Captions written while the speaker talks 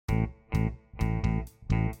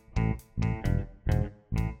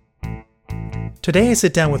Today I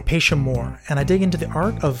sit down with Pasha and I dig into the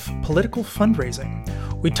art of political fundraising.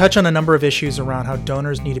 We touch on a number of issues around how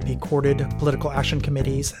donors need to be courted, political action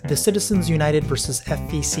committees, the Citizens United versus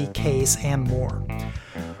FEC case, and more.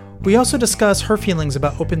 We also discuss her feelings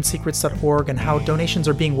about OpenSecrets.org and how donations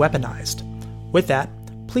are being weaponized. With that,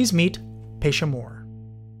 please meet Pasha Moore.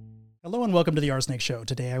 Hello and welcome to the R-Snake Show.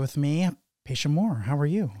 Today with me, Pasha Moore. How are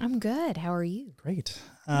you? I'm good. How are you? Great.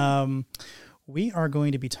 We are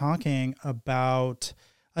going to be talking about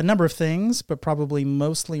a number of things, but probably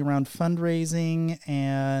mostly around fundraising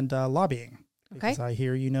and lobbying. Because I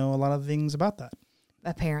hear you know a lot of things about that.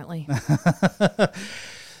 Apparently.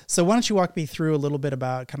 So why don't you walk me through a little bit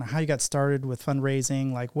about kind of how you got started with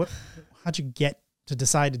fundraising? Like how'd you get to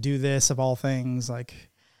decide to do this of all things?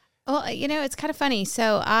 Well, it's kind of funny.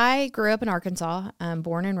 So I grew up in Arkansas,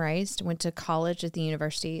 born and raised, went to college at the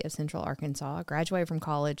University of Central Arkansas, graduated from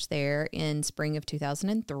college there in spring of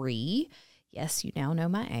 2003. Yes, you now know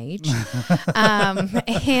my age.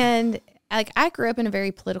 And I grew up in a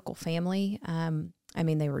very political family.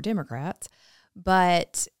 They were Democrats,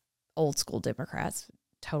 but old school Democrats,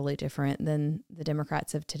 totally different than the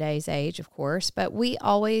Democrats of today's age, of course. But we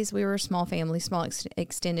were a small family,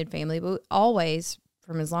 extended family, but always,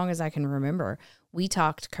 from as long as I can remember, we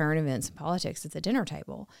talked current events and politics at the dinner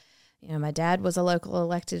table. My dad was a local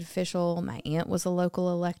elected official. My aunt was a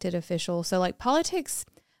local elected official. So politics,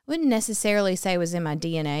 I wouldn't necessarily say was in my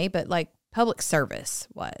DNA, but public service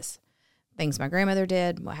was. Things my grandmother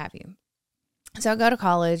did, what have you. So I go to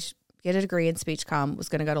college, get a degree in speech comm, was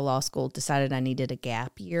going to go to law school, decided I needed a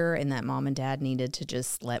gap year and that mom and dad needed to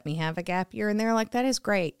just let me have a gap year. And they're like, that is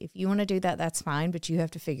great. If you want to do that, that's fine, but you have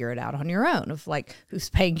to figure it out on your own of who's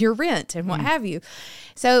paying your rent and what have you.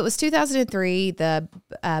 So it was 2003. The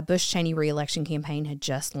Bush-Cheney reelection campaign had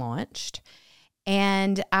just launched.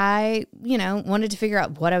 And I, wanted to figure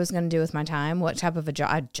out what I was going to do with my time, what type of a job.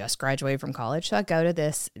 I just graduated from college. So I go to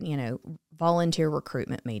this, volunteer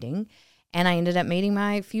recruitment meeting. And I ended up meeting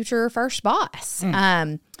my future first boss.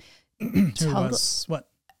 Who was what?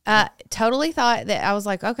 Totally thought that I was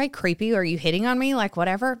like, okay, creepy. Are you hitting on me?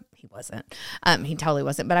 Whatever. He wasn't. He totally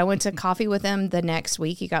wasn't. But I went to coffee with him the next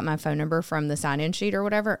week. He got my phone number from the sign-in sheet or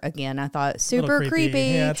whatever. Again, I thought super creepy.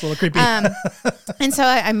 Yeah, it's a little creepy. And so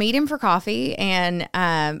I meet him for coffee, and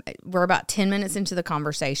we're about 10 minutes into the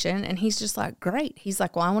conversation, and he's just like, great. He's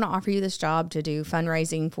like, well, I want to offer you this job to do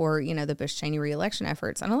fundraising for, the Bush-Cheney reelection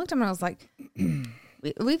efforts. And I looked at him and I was like,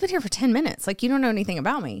 we've been here for 10 minutes. You don't know anything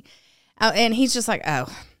about me. And he's just like,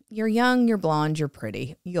 oh, you're young, you're blonde, you're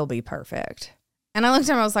pretty. You'll be perfect. And I looked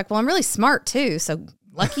at him, I was like, well, I'm really smart too. So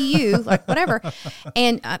lucky you, whatever.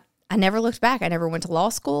 And I never looked back. I never went to law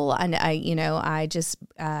school. I just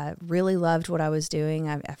really loved what I was doing.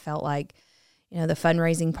 I felt like, the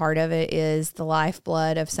fundraising part of it is the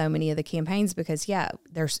lifeblood of so many of the campaigns because,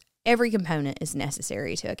 there's every component is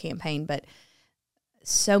necessary to a campaign, but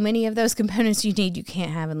so many of those components you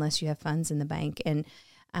can't have unless you have funds in the bank. And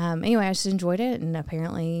anyway, I just enjoyed it and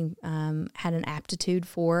apparently had an aptitude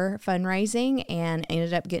for fundraising and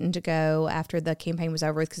ended up getting to go after the campaign was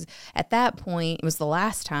over because at that point, it was the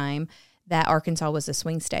last time that Arkansas was a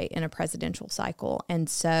swing state in a presidential cycle. And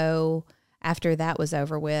so after that was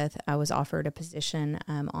over with, I was offered a position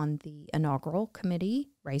on the inaugural committee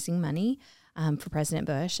raising money for President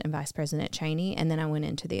Bush and Vice President Cheney. And then I went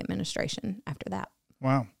into the administration after that.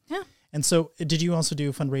 Wow. Yeah. And so did you also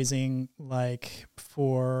do fundraising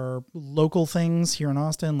for local things here in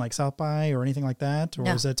Austin, like South by or anything like that? Or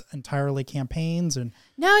is it entirely campaigns?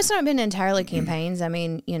 No, it's not been entirely campaigns.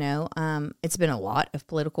 It's been a lot of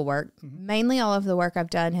political work. Mm-hmm. Mainly all of the work I've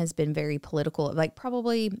done has been very political.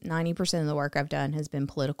 Probably 90% of the work I've done has been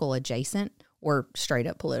political adjacent or straight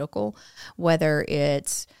up political, whether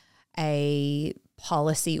it's a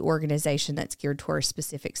policy organization that's geared toward a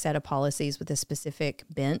specific set of policies with a specific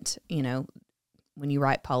bent. When you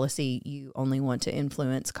write policy, you only want to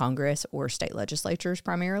influence Congress or state legislatures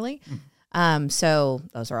primarily. Mm-hmm. So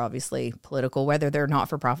those are obviously political, whether they're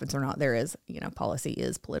not-for-profits or not. There is, policy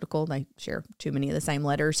is political. They share too many of the same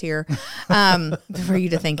letters here for you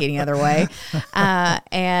to think any other way.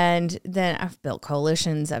 And then I've built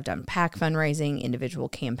coalitions. I've done PAC fundraising, individual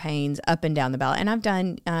campaigns, up and down the ballot. And I've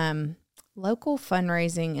done local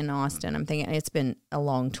fundraising in Austin. I'm thinking it's been a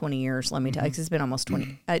long 20 years. Let me tell you, 'cause it's been almost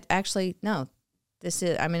 20. No,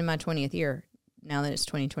 I'm in my 20th year now that it's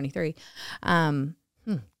 2023. I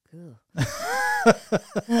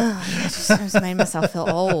just made myself feel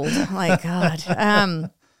old. God.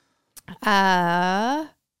 I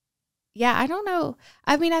don't know.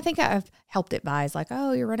 I think I've helped advise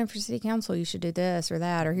you're running for city council. You should do this or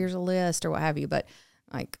that, or here's a list or what have you. But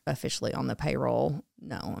officially on the payroll,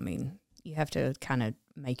 no, you have to kind of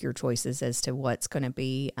make your choices as to what's going to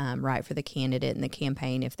be right for the candidate and the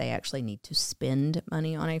campaign if they actually need to spend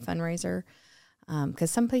money on a fundraiser.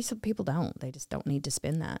 Because some people don't. They just don't need to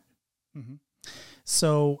spend that. Mm-hmm.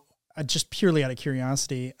 So just purely out of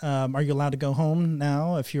curiosity, are you allowed to go home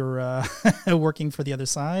now if you're working for the other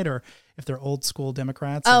side, or if they're old school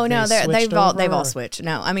Democrats? Oh, no, they've all switched.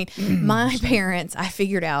 No, I mean, my parents, I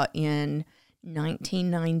figured out in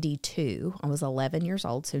 1992, I was 11 years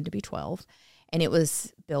old, soon to be 12. And it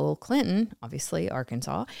was Bill Clinton, obviously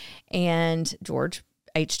Arkansas, and George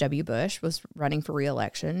H.W. Bush was running for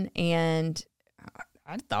re-election. And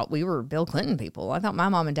I thought we were Bill Clinton people. I thought my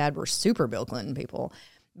mom and dad were super Bill Clinton people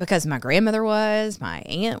because my grandmother was, my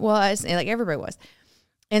aunt was, and like everybody was.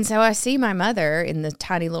 And so I see my mother in the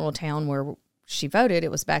tiny little town where she voted.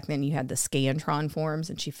 It was back then you had the Scantron forms,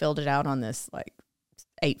 and she filled it out on this like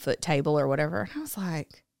 8-foot table or whatever. And I was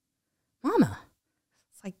like, Mama,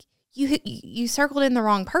 it's like, you circled in the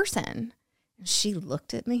wrong person. And she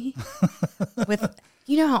looked at me with,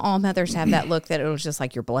 you know how all mothers have that look that it was just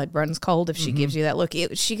like your blood runs cold if she gives you that look.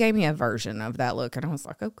 She gave me a version of that look, and I was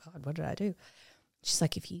like, oh God, what did I do? She's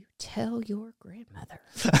like, if you tell your grandmother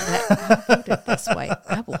that I voted this way,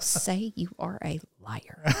 I will say you are a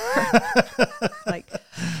liar. Like,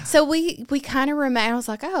 so we kind of remain. I was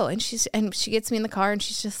like, oh, and she gets me in the car, and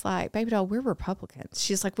she's just like, baby doll, we're Republicans.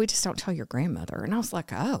 She's like, we just don't tell your grandmother. And I was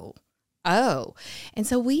like, oh. And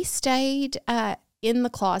so we stayed in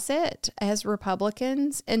the closet as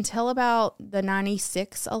Republicans until about the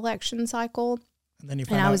 96 election cycle. And then you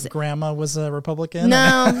found out Grandma was a Republican?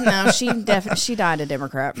 No, she died a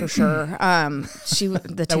Democrat for sure.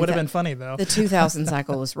 That would have been funny, though. The 2000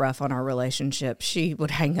 cycle was rough on our relationship. She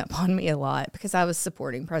would hang up on me a lot because I was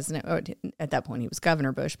supporting at that point he was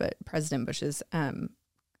Governor Bush, but President Bush's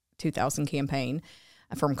 2000 campaign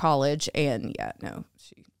from college. And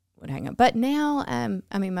she would hang up. But now,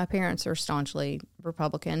 my parents are staunchly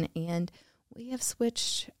Republican, and we have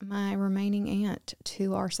switched my remaining aunt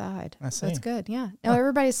to our side. I see. So it's good. Yeah. No,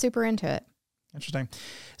 everybody's super into it. Interesting.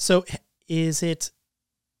 So is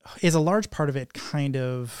a large part of it kind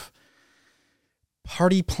of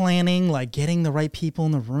party planning, like getting the right people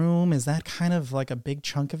in the room? Is that kind of like a big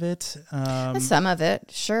chunk of it? Some of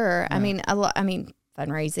it, sure. Yeah.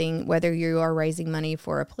 Fundraising, whether you are raising money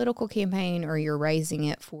for a political campaign or you're raising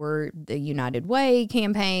it for the United Way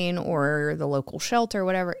campaign or the local shelter,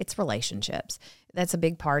 whatever, it's relationships. That's a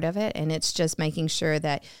big part of it. And it's just making sure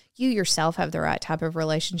that you yourself have the right type of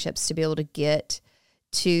relationships to be able to get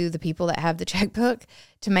to the people that have the checkbook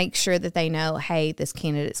to make sure that they know, hey, this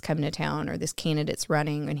candidate's coming to town or this candidate's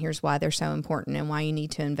running, and here's why they're so important and why you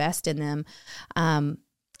need to invest in them.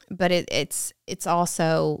 But it's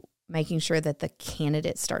also making sure that the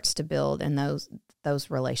candidate starts to build in those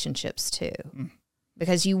relationships too.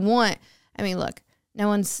 Because look, no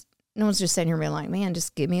one's just sitting here being like, man,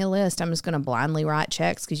 just give me a list. I'm just going to blindly write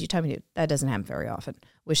checks because you told me to. That doesn't happen very often.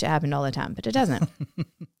 Wish it happened all the time, but it doesn't.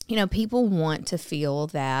 People want to feel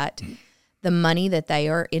that the money that they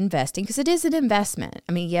are investing, because it is an investment.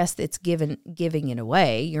 Yes, it's giving it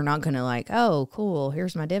away. You're not going to like, oh, cool,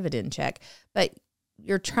 here's my dividend check. But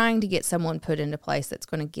you're trying to get someone put into place that's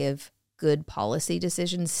going to give good policy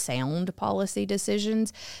decisions, sound policy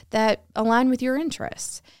decisions that align with your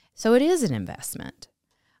interests. So it is an investment.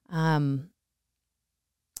 So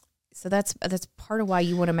that's part of why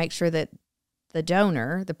you want to make sure that the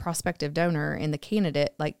donor, the prospective donor, and the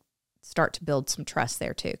candidate start to build some trust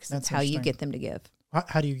there too, because that's how you get them to give.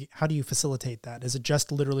 How do you facilitate that? Is it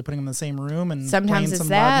just literally putting them in the same room and sometimes playing it's some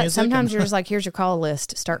that. loud music? Sometimes you're just like, here's your call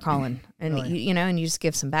list, start calling, and Really? and you just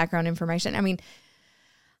give some background information.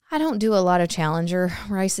 I don't do a lot of challenger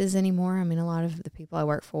races anymore. A lot of the people I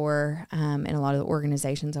work for and a lot of the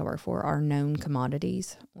organizations I work for are known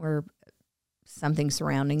commodities, or something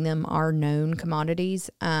surrounding them are known commodities.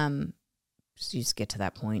 So you just get to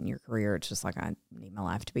that point in your career, it's just like, I need my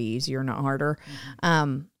life to be easier, not harder.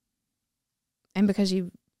 And because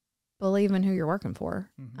you believe in who you're working for.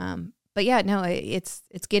 But yeah, no, it's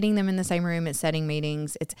getting them in the same room, it's setting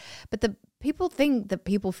meetings. But the thing that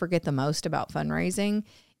people forget the most about fundraising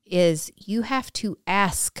is you have to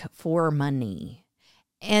ask for money.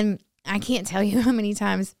 And I can't tell you how many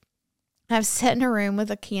times I've sat in a room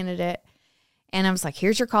with a candidate and I was like,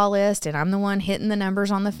 here's your call list. And I'm the one hitting the numbers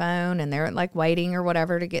on the phone, and they're like waiting or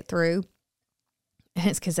whatever to get through. And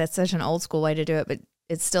it's because that's such an old school way to do it, but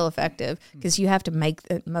it's still effective because you have to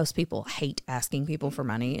most people hate asking people for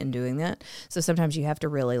money and doing that. So sometimes you have to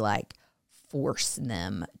really force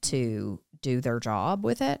them to do their job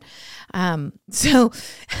with it. So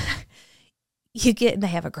they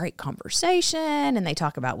have a great conversation and they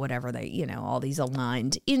talk about whatever they, all these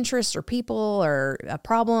aligned interests or people or a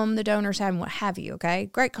problem the donors have and what have you. Okay.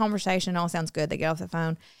 Great conversation. All sounds good. They get off the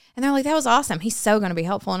phone and they're like, that was awesome. He's so going to be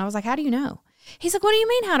helpful. And I was like, how do you know? He's like, what do you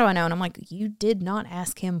mean? How do I know? And I'm like, you did not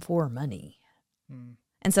ask him for money.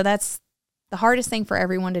 And so that's the hardest thing for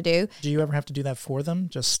everyone to do. Do you ever have to do that for them?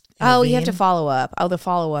 Just intervene? You have to follow up. The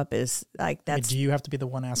follow up is like that's. Do you have to be the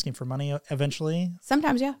one asking for money eventually?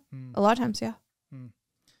 Sometimes, yeah. A lot of times, yeah.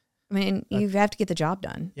 I mean, you have to get the job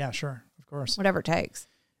done. Yeah, sure, of course. Whatever it takes.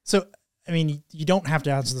 So, I mean, you don't have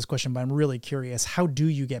to answer this question, but I'm really curious. How do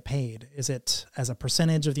you get paid? Is it as a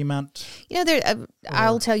percentage of the amount?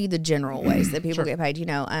 I'll tell you the general ways that people Sure. get paid.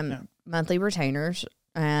 Monthly retainers,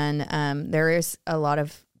 and there is a lot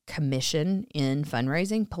of commission in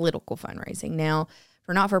fundraising, political fundraising. Now,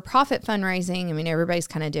 for not-for-profit fundraising, I mean, everybody's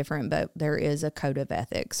kind of different, but there is a code of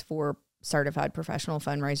ethics for certified professional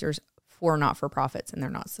fundraisers for not-for-profits, and they're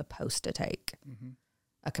not supposed to take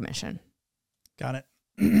a commission. Got it.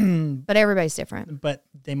 But everybody's different. But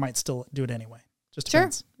they might still do it anyway. Just sure.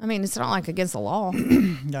 depends. I mean, it's not like against the law.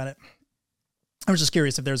 Got it. I was just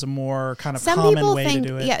curious if there's a more kind of common way to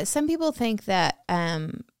do it. Yeah, some people think that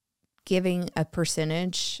giving a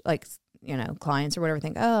percentage, like, clients or whatever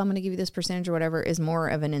think, oh, I'm going to give you this percentage or whatever, is more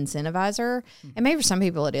of an incentivizer. And maybe for some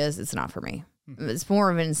people it is. It's not for me. It's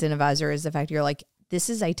more of an incentivizer is the fact you're like, this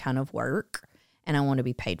is a ton of work and I want to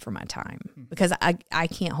be paid for my time because I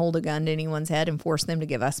can't hold a gun to anyone's head and force them to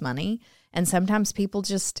give us money. And sometimes people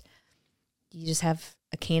you just have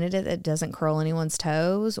a candidate that doesn't curl anyone's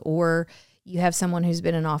toes, or you have someone who's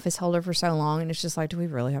been an office holder for so long and it's just like, do we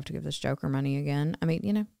really have to give this joker money again? I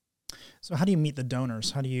mean, So how do you meet the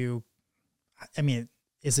donors?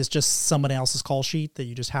 Is this just somebody else's call sheet that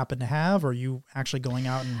you just happen to have, or are you actually going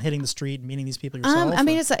out and hitting the street and meeting these people yourself?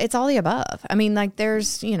 It's all the above. I mean, like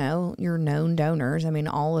there's, your known donors. I mean,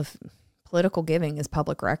 all of political giving is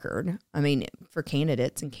public record. I mean, for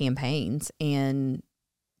candidates and campaigns and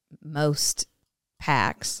most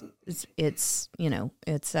PACs, it's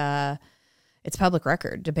public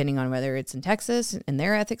record, depending on whether it's in Texas and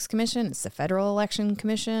their ethics commission, it's the federal election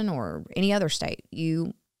commission, or any other state.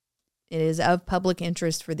 It is of public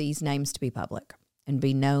interest for these names to be public and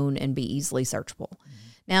be known and be easily searchable.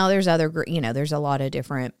 Now, there's there's a lot of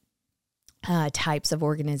different types of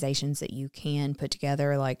organizations that you can put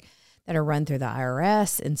together, like that are run through the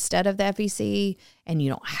IRS instead of the FEC, and you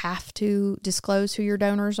don't have to disclose who your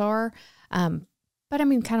donors are. But I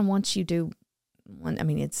mean, kind of once you do,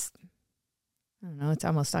 it's, I don't know, it's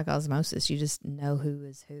almost like osmosis. You just know who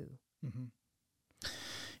is who.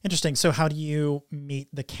 Interesting. So how do you meet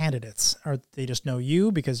the candidates? Are they just know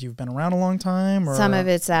you because you've been around a long time? Or some of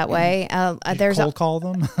it's that way. There's cold call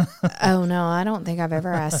them? Oh, no, I don't think I've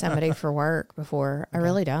ever asked somebody for work before. Okay. I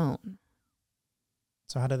really don't.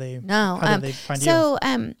 So how do they find you? So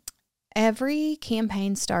every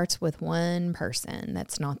campaign starts with one person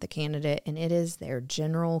that's not the candidate, and it is their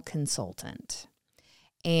general consultant.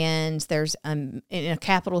 And there's in a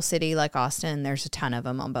capital city like Austin, there's a ton of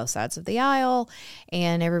them on both sides of the aisle,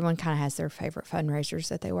 and everyone kind of has their favorite fundraisers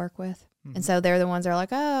that they work with. And so they're the ones that are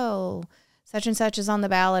like, oh, such and such is on the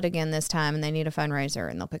ballot again this time, and they need a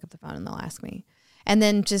fundraiser, and they'll pick up the phone and they'll ask me. And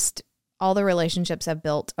then just all the relationships I've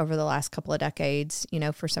built over the last couple of decades,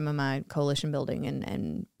 for some of my coalition building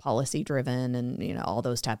and policy driven and, all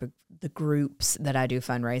those type of the groups that I do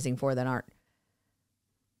fundraising for that aren't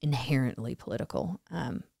inherently political.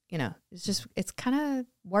 It's kind of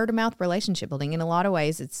word of mouth relationship building. In a lot of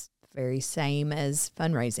ways, it's very same as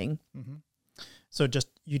fundraising. So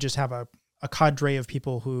you just have a cadre of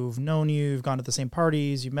people who've known you, you've gone to the same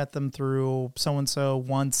parties, you met them through so-and-so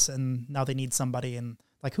once, and now they need somebody. And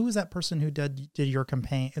like, who is that person who did your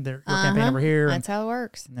campaign, campaign over here? That's how it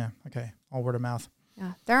works. Yeah. Okay. All word of mouth.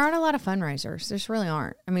 Yeah. There aren't a lot of fundraisers. There just really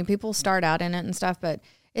aren't. I mean, people start out in it and stuff, but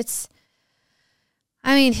it's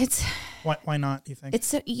why not, do you think?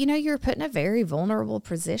 It's you're put in a very vulnerable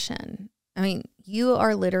position. I mean, you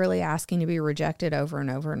are literally asking to be rejected over and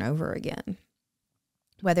over and over again.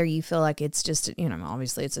 Whether you feel like it's just,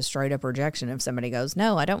 obviously it's a straight up rejection if somebody goes,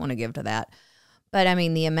 no, I don't want to give to that. But I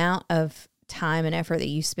mean, the amount of time and effort that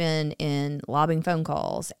you spend in lobbing phone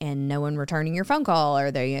calls and no one returning your phone call,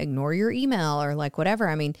 or they ignore your email, or like whatever.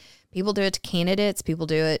 I mean, people do it to candidates, people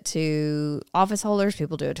do it to office holders,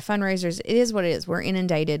 people do it to fundraisers. It is what it is. We're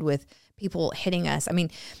inundated with people hitting us. I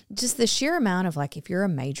mean, just the sheer amount of, like, if you're a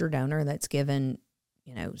major donor that's given,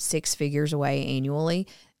 6 figures away annually,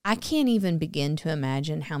 I can't even begin to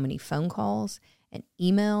imagine how many phone calls and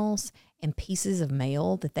emails and pieces of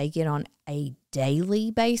mail that they get on a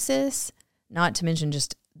daily basis, not to mention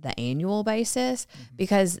just the annual basis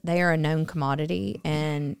because they are a known commodity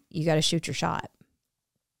and you got to shoot your shot.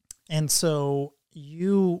 And so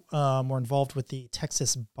you were involved with the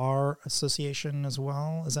Texas Bar Association as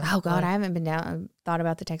well. Is that Oh God, right? I haven't thought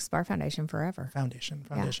about the Texas Bar Foundation forever. Foundation.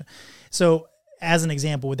 Yeah. So as an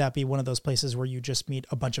example, would that be one of those places where you just meet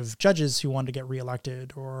a bunch of judges who wanted to get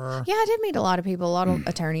reelected, or? Yeah, I did meet a lot of people, a lot of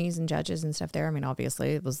attorneys and judges and stuff there. I mean,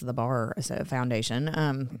 obviously it was the Bar Foundation.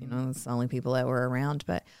 It's the only people that were around,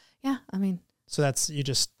 but yeah, I mean. So that's, you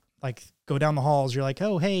just like go down the halls. You're like,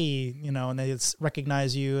 oh, hey, and they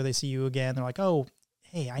recognize you. They see you again. They're like, oh,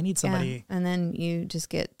 hey, I need somebody. Yeah. And then you just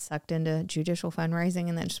get sucked into judicial fundraising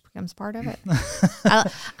and that just becomes part of it.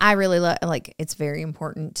 I really love, it's very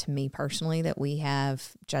important to me personally that we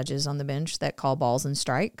have judges on the bench that call balls and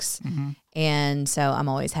strikes. Mm-hmm. And so I'm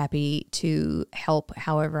always happy to help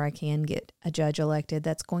however I can get a judge elected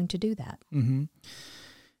that's going to do that. Mm-hmm.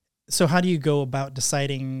 So how do you go about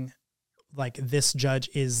deciding like this judge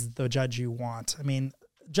is the judge you want? I mean,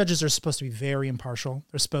 judges are supposed to be very impartial.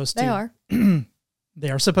 They are. They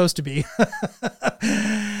are supposed to be.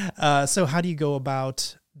 So how do you go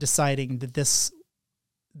about deciding that this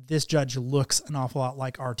judge looks an awful lot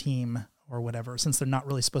like our team or whatever, since they're not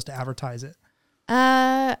really supposed to advertise it?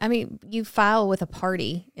 I mean, you file with a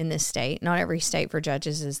party in this state. Not every state for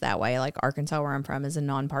judges is that way. Like Arkansas, where I'm from, is a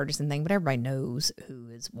nonpartisan thing, but everybody knows who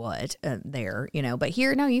is what there, But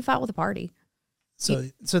here, no, you file with a party. So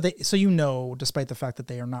despite the fact that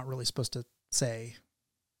they are not really supposed to say.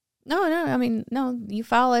 No. I mean, no, you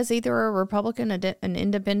file as either a Republican, an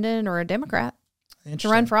independent, or a Democrat to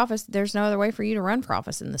run for office. There's no other way for you to run for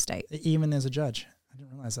office in the state. Even as a judge. I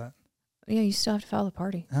didn't realize that. Yeah, you still have to file the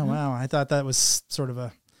party. Oh, wow. I thought that was sort of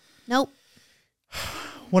a... Nope.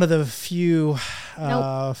 One of the few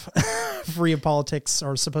free of politics,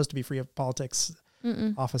 or supposed to be free of politics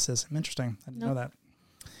offices. Interesting. I didn't know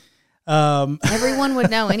that. Everyone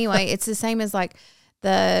would know anyway. It's the same as like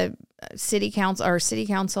the city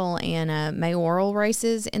council and mayoral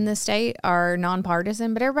races in the state are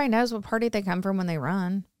nonpartisan, but everybody knows what party they come from when they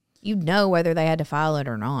run. You know whether they had to file it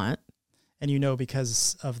or not. And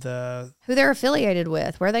because of who they're affiliated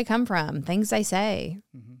with, where they come from, things they say.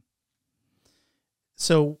 Mm-hmm.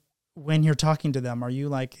 So when you're talking to them, are you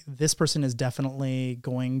like, this person is definitely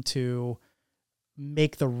going to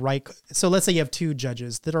make the right... So let's say you have two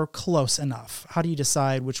judges that are close enough. How do you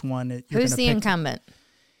decide which one you're going to pick? Who's the incumbent?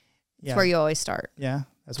 That's where you always start. Yeah,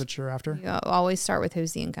 that's what you're after? You always start with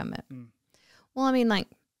who's the incumbent. Well, I mean, like,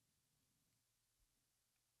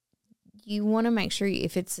 you want to make sure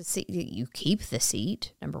if it's a seat, you keep the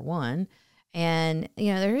seat, number one. And,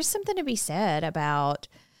 there is something to be said about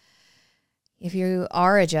if you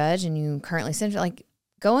are a judge and you currently sit, like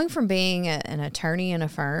going from being an attorney in a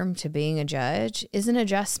firm to being a judge is an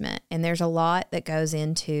adjustment. And there's a lot that goes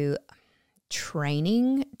into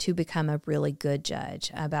training to become a really good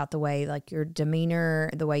judge, about the way, like your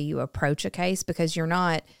demeanor, the way you approach a case, because you're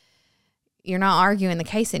not arguing the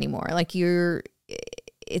case anymore. Like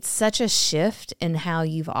it's such a shift in how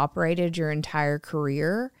you've operated your entire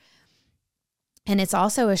career. And it's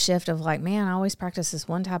also a shift of like, man, I always practice this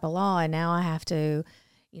one type of law, and now I have to,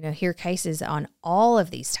 hear cases on all of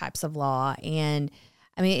these types of law. And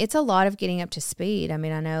I mean, it's a lot of getting up to speed. I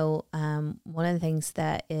mean, I know one of the things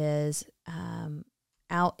that is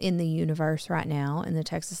out in the universe right now in the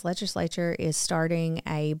Texas legislature is starting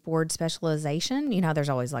a board specialization. There's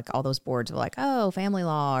always like all those boards of like, oh, family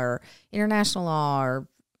law or international law or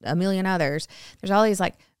a million others. There's all these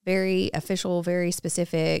like very official, very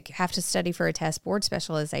specific, have to study for a test board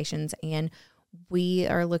specializations. And we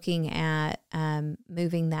are looking at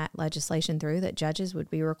moving that legislation through, that judges would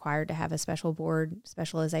be required to have a special board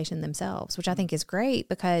specialization themselves, which I think is great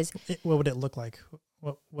because... What would it look like?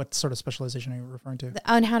 What sort of specialization are you referring to?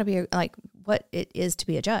 On how to be, like, what it is to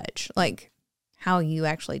be a judge, like how you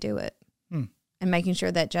actually do it. And making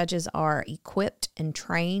sure that judges are equipped and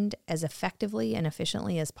trained as effectively and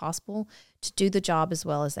efficiently as possible to do the job as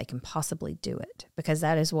well as they can possibly do it, because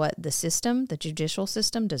that is what the judicial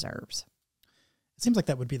system deserves. It seems like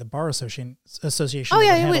that would be the Bar Association. Oh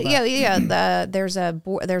yeah. There's a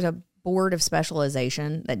board of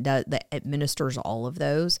specialization that administers all of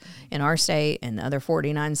those in our state and the other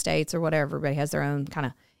 49 states or whatever. Everybody has their own kind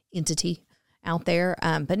of entity out there.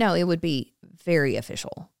 But no, it would be very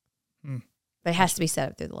official. But it has to be set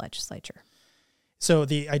up through the legislature. So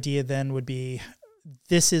the idea then would be,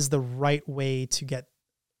 this is the right way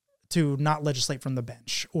to not legislate from the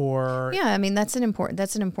bench, or... Yeah, I mean, that's an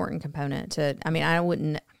important component to... I mean, I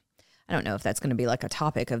don't know if that's going to be like a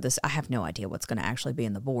topic of this. I have no idea what's going to actually be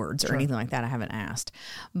in the boards or anything like that. I haven't asked.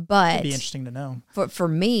 But... It'd be interesting to know. For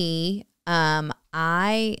me,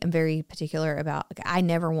 I am very particular about, like, I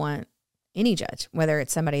never want any judge, whether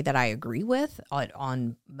it's somebody that I agree with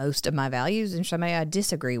on most of my values and somebody I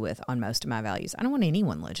disagree with on most of my values. I don't want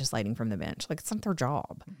anyone legislating from the bench. Like, it's not their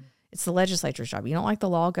job. Mm-hmm. It's the legislature's job. You don't like the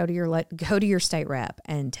law, go to your state rep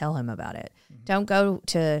and tell him about it. Mm-hmm. Don't go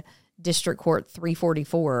to District Court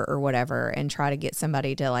 344 or whatever and try to get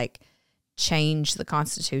somebody to, like, change the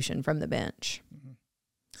Constitution from the bench.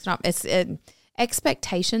 Mm-hmm.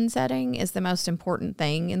 Expectation setting is the most important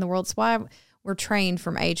thing in the world. It's why we're trained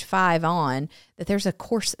from age 5 on that there's a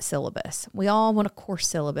course syllabus. We all want a course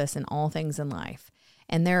syllabus in all things in life.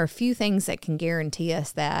 And there are a few things that can guarantee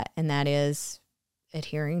us that, and that is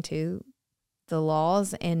adhering to the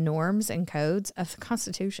laws and norms and codes of the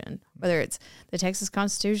Constitution, whether it's the Texas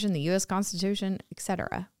Constitution, the U.S. Constitution,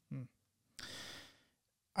 etc.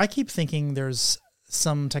 I keep thinking there's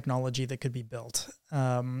some technology that could be built.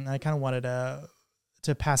 I kind of wanted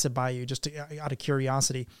to pass it by you just out of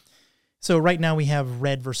curiosity. So right now we have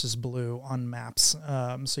red versus blue on maps.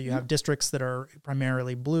 So you have districts that are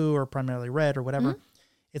primarily blue or primarily red or whatever. Mm-hmm.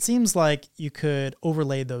 It seems like you could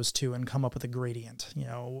overlay those two and come up with a gradient. You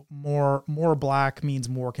know, more black means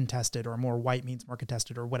more contested, or more white means more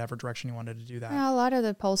contested, or whatever direction you wanted to do that. Yeah, a lot of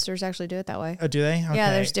the pollsters actually do it that way. Oh, do they? Okay.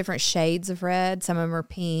 Yeah, there's different shades of red. Some of them are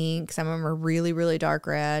pink. Some of them are really, really dark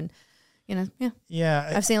red. You know, yeah.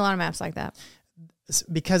 Yeah. I've seen a lot of maps like that.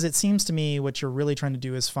 Because it seems to me what you're really trying to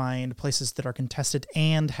do is find places that are contested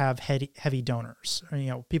and have heavy donors. Or, you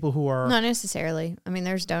know, people who are... Not necessarily. I mean,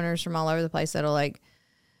 there's donors from all over the place that'll, like...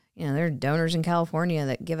 You know, there are donors in California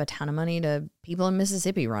that give a ton of money to people in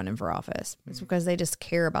Mississippi running for office. It's because they just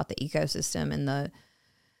care about the ecosystem and the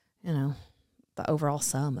overall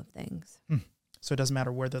sum of things. So it doesn't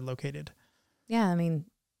matter where they're located. Yeah, I mean,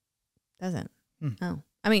 doesn't. No.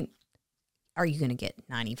 I mean, are you going to get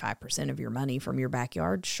 95% of your money from your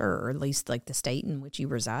backyard? Sure. Or at least like the state in which you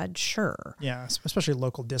reside? Sure. Yeah, especially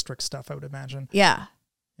local district stuff, I would imagine. Yeah.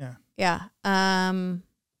 Yeah. Yeah.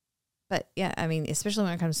 But yeah, I mean, especially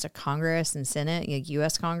when it comes to Congress and Senate, like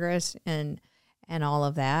U.S. Congress and all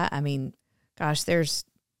of that. I mean, gosh,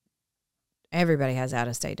 everybody has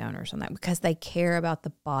out-of-state donors on that because they care about the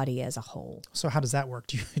body as a whole. So how does that work?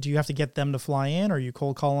 Do you have to get them to fly in, or you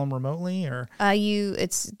cold call them remotely, or?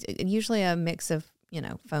 It's usually a mix of,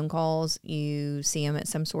 phone calls. You see them at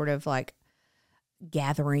some sort of like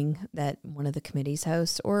gathering that one of the committees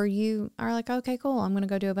hosts, or you are like, okay, cool, I'm going to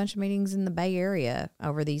go do a bunch of meetings in the Bay Area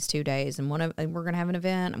over these 2 days, and we're going to have an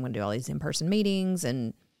event. I'm going to do all these in-person meetings,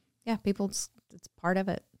 and yeah, it's part of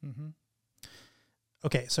it. Mm-hmm.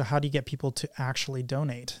 Okay, so how do you get people to actually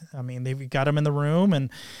donate? I mean, they've got them in the room,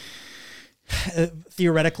 and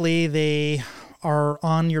theoretically they are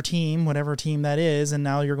on your team, whatever team that is, and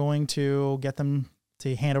now you're going to get them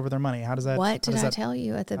to hand over their money. How does that? What did I tell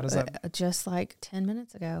you at just like 10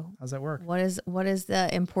 minutes ago? How does that work? What is the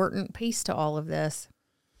important piece to all of this?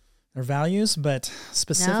 Their values, but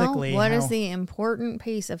specifically, what is the important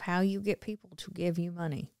piece of how you get people to give you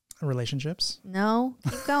money? Relationships? No,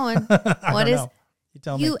 keep going. What is? Know. You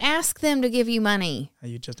tell me. You ask them to give you money.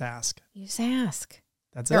 You just ask. You just ask.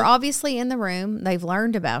 That's They're obviously in the room. They've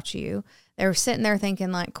learned about you. They're sitting there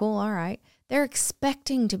thinking like, cool, all right. They're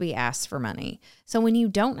expecting to be asked for money. So when you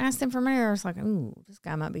don't ask them for money, they're just like, ooh, this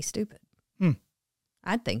guy might be stupid.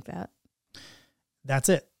 I'd think that. That's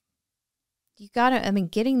it. You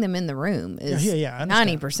getting them in the room is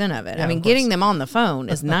 90% of it. Yeah, getting them on the phone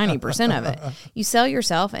is 90% of it. You sell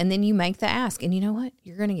yourself and then you make the ask. And you know what?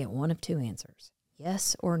 You're going to get one of two answers,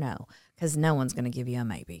 yes or no, because no one's going to give you a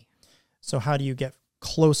maybe. So how do you get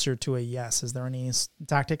closer to a yes? Is there any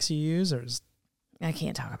tactics you use, or is... I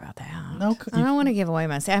can't talk about that. No, I don't want to give away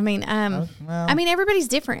myself. Everybody's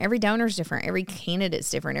different. Every donor's different. Every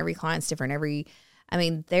candidate's different. Every client's different.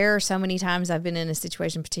 There are so many times I've been in a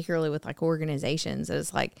situation, particularly with like organizations, that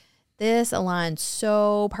it's like, this aligns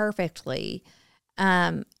so perfectly.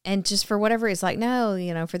 And just for whatever, it's like,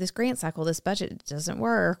 no, for this grant cycle, this budget doesn't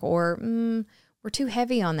work, or we're too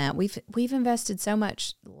heavy on that. We've invested so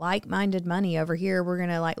much like-minded money over here. We're going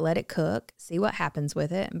to let it cook, see what happens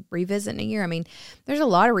with it, and revisit in a year. I mean, there's a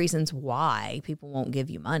lot of reasons why people won't give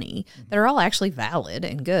you money that are all actually valid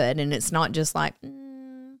and good. And it's not just like,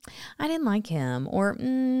 I didn't like him, or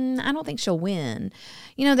I don't think she'll win.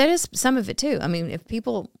 That is some of it too. I mean, if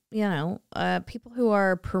people, people who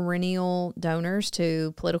are perennial donors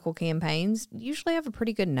to political campaigns usually have a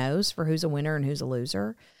pretty good nose for who's a winner and who's a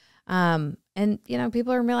loser. And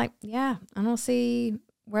people are like, yeah, I don't see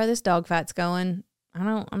where this dogfight's going.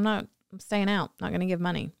 I'm staying out, not going to give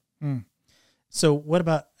money. So what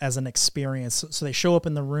about as an experience? So they show up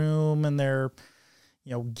in the room and they're,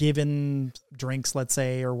 given drinks, let's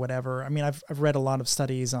say, or whatever. I mean, I've read a lot of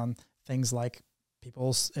studies on things like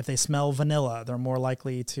people, if they smell vanilla, they're more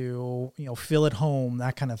likely to, feel at home,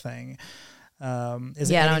 that kind of thing. I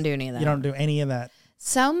don't do any of that. You don't do any of that.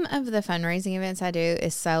 Some of the fundraising events I do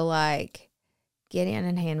is so like, get in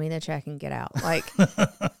and hand me the check and get out. Like,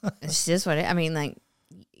 it's just what it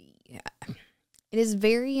is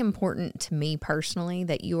very important to me personally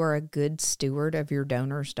that you are a good steward of your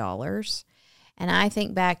donors' dollars. And I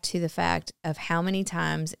think back to the fact of how many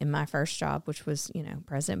times in my first job, which was,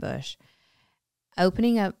 President Bush,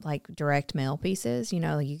 opening up like direct mail pieces,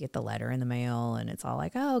 you get the letter in the mail and it's all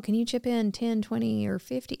like, oh, can you chip in 10, 20 or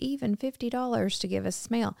 50, even $50 to give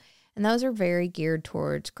us mail? And those are very geared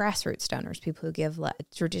towards grassroots donors, people who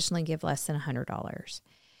traditionally give less than $100.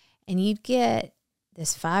 And you'd get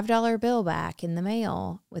this $5 bill back in the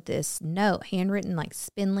mail with this note, handwritten, like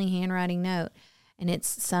spindly handwriting note. And it's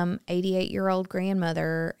some 88-year-old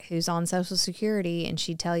grandmother who's on Social Security, and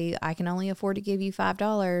she'd tell you, I can only afford to give you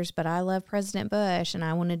 $5, but I love President Bush, and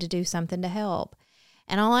I wanted to do something to help.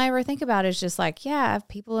 And all I ever think about is just like, yeah, if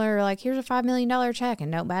people are like, here's a $5 million check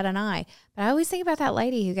and don't bat an eye. But I always think about that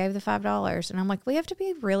lady who gave the $5. And I'm like, we have to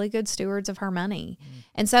be really good stewards of her money.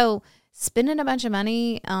 And so spending a bunch of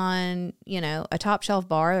money on, a top shelf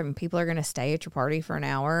bar and people are going to stay at your party for an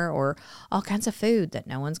hour, or all kinds of food that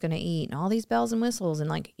no one's going to eat and all these bells and whistles,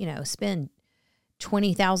 and spend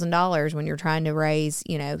 $20,000 when you're trying to raise,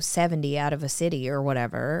 70 out of a city or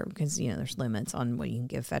whatever, because, there's limits on what you can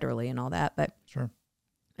give federally and all that. But sure.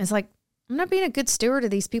 It's like, I'm not being a good steward of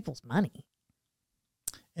these people's money.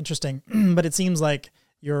 Interesting. But it seems like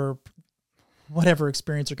your whatever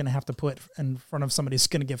experience you're going to have to put in front of somebody who's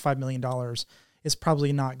going to get $5 million is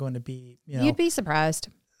probably not going to be, You'd be surprised.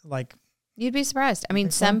 You'd be surprised. I mean,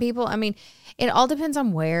 some people, it all depends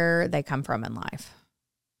on where they come from in life.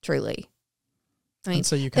 Truly.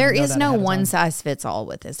 So there is no one size fits all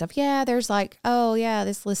with this stuff. Yeah, there's like, oh yeah,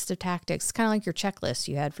 this list of tactics, kind of like your checklist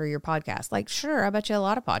you had for your podcast. Like, sure, I bet you a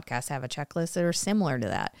lot of podcasts have a checklist that are similar to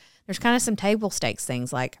that. There's kind of some table stakes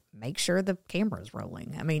things like make sure the camera's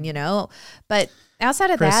rolling. But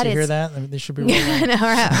outside of Chris, that, you hear that? They should be rolling. I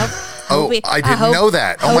didn't know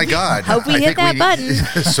that. Oh my God. Hope we hit that button.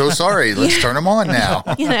 So sorry. Let's turn them on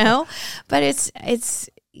now. But it's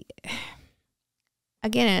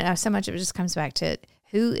again, so much of it just comes back to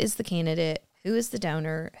who is the candidate, who is the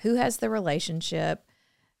donor, who has the relationship.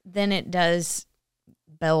 Then it does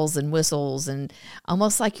bells and whistles and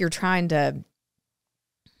almost like you're trying to,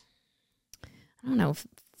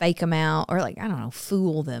 fake them out or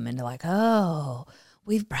fool them into like, oh,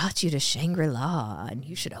 we've brought you to Shangri-La and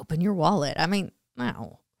you should open your wallet.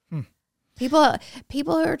 No. People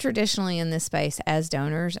who are traditionally in this space as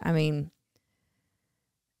donors,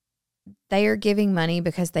 they are giving money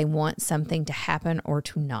because they want something to happen or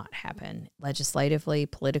to not happen, legislatively,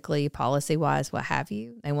 politically, policy-wise, what have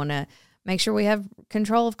you. They want to make sure we have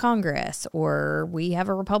control of Congress or we have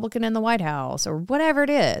a Republican in the White House or whatever it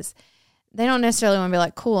is. They don't necessarily want to be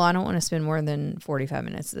like, cool, I don't want to spend more than 45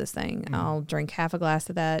 minutes of this thing. I'll drink half a glass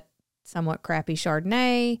of that somewhat crappy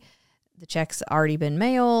Chardonnay. The check's already been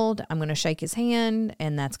mailed. I'm going to shake his hand,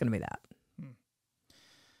 and that's going to be that.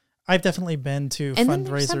 I've definitely been to and fundraisers. Then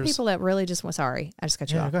there's some people that really just want, sorry, I just cut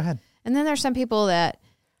you off. Go ahead. And then there's some people that,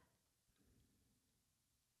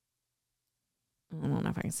 I don't know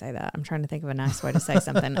if I can say that. I'm trying to think of a nice way to say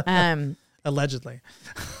something. Allegedly.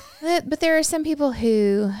 But there are some people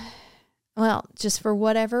who, well, just for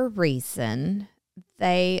whatever reason,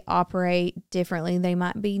 they operate differently. They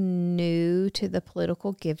might be new to the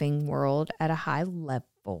political giving world at a high level.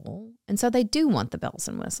 And so they do want the bells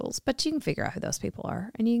and whistles, but you can figure out who those people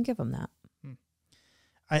are and you can give them that.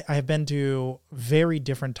 I have been to very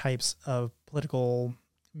different types of political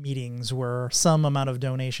meetings where some amount of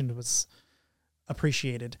donation was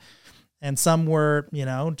appreciated. And some were,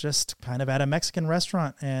 just kind of at a Mexican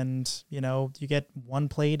restaurant and, you get one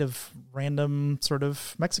plate of random sort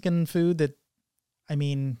of Mexican food that,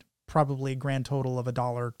 probably a grand total of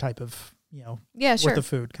 $1 type of, worth of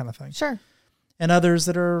food kind of thing. Sure. And others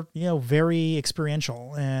that are, very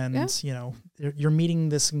experiential and, you're meeting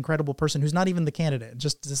this incredible person who's not even the candidate,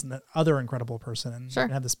 just this other incredible person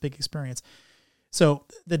and have this big experience. So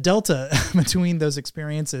the delta between those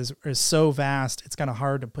experiences is so vast, it's kind of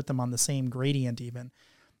hard to put them on the same gradient even.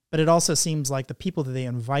 But it also seems like the people that they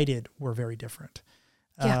invited were very different.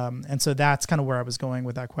 Yeah. And so that's kind of where I was going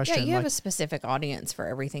with that question. Yeah, you have a specific audience for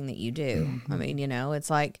everything that you do. It's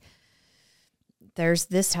like there's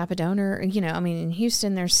this type of donor, you know, I mean, in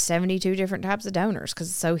Houston, there's 72 different types of donors because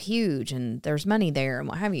it's so huge and there's money there and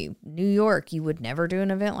what have you. New York, you would never do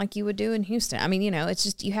an event like you would do in Houston. I mean, you know, it's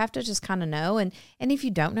just, you have to just kind of know. And if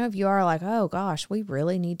you don't know, if you are like, oh gosh, we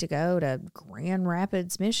really need to go to Grand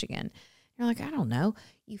Rapids, Michigan. You're like, I don't know.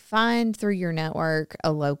 You find through your network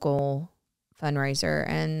a local fundraiser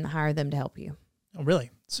and hire them to help you. Oh,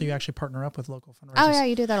 really? So you actually partner up with local fundraisers? Oh, yeah,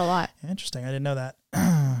 you do that a lot. Interesting. I didn't know that.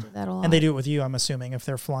 Do that a lot. And they do it with you, I'm assuming, if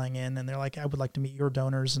they're flying in and they're like, I would like to meet your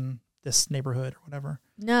donors in this neighborhood or whatever.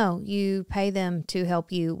 No, you pay them to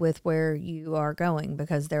help you with where you are going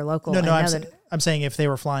because they're local. No, I'm saying if they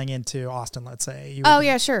were flying into Austin, let's say.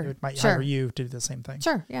 Yeah, sure. It might sure. hire you to do the same thing.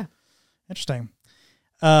 Sure, yeah. Interesting.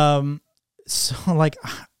 So, like,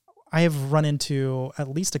 I have run into at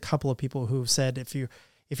least a couple of people who've said if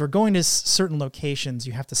you're going to certain locations,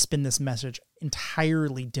 you have to spin this message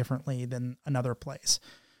entirely differently than another place.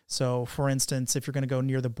 So, for instance, if you're going to go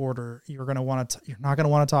near the border, you're not going to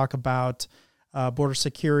want to talk about border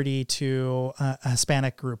security to a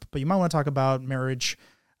Hispanic group, but you might want to talk about marriage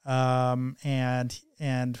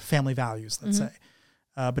and family values, let's say.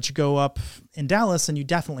 But you go up in Dallas, and you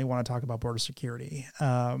definitely want to talk about border security.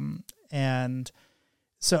 And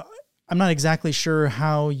so, I'm not exactly sure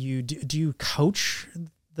how you do you coach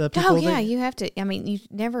the people? Oh, yeah, you have to. I mean, you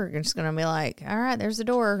never are just going to be like, all right, there's the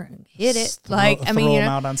door, hit it. Throw them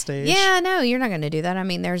out on stage. Yeah, no, you're not going to do that. I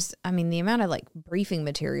mean, the amount of like briefing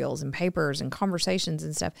materials and papers and conversations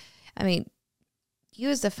and stuff. I mean, you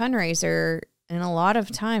as the fundraiser, and a lot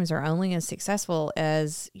of times are only as successful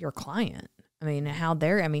as your client. I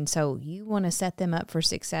mean, so you want to set them up for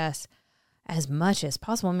success as much as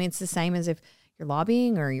possible. I mean, it's the same as if you're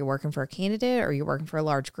lobbying or you're working for a candidate or you're working for a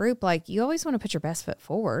large group. Like, you always want to put your best foot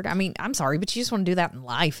forward. I mean, I'm sorry, but you just want to do that in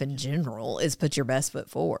life in general, is put your best foot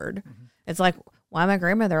forward. Mm-hmm. It's like why my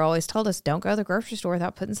grandmother always told us, don't go to the grocery store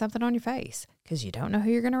without putting something on your face, because you don't know who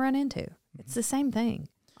you're going to run into. Mm-hmm. It's the same thing.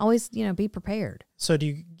 Always, be prepared. So do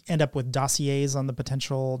you end up with dossiers on the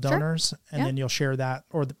potential donors? Sure. And then you'll share that,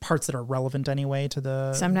 or the parts that are relevant anyway to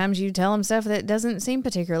the... Sometimes you tell them stuff that doesn't seem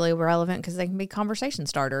particularly relevant because they can be conversation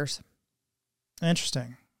starters.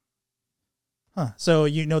 Interesting. Huh. So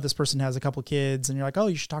this person has a couple kids and you're like, oh,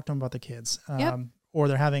 you should talk to them about the kids. Or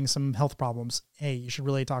they're having some health problems. Hey, you should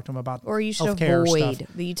really talk to them about or you should avoid. Stuff.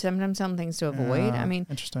 You sometimes some things to avoid. I mean,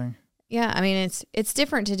 interesting. Yeah, I mean, it's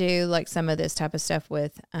different to do like some of this type of stuff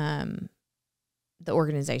with the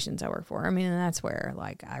organizations I work for. I mean, and that's where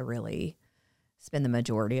like I really spend the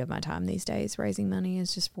majority of my time these days. Raising money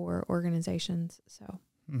is just for organizations. So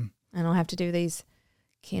I don't have to do these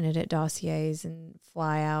candidate dossiers and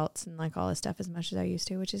flyouts and like all this stuff as much as I used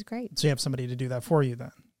to, which is great. So you have somebody to do that for you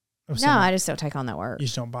then? No, I just don't take on that work. You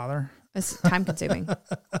just don't bother? It's time consuming.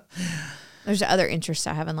 There's other interests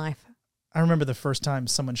I have in life. I remember the first time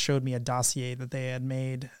someone showed me a dossier that they had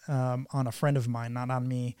made on a friend of mine, not on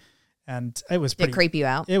me. And it was pretty... Did it creep you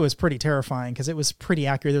out? It was pretty terrifying because it was pretty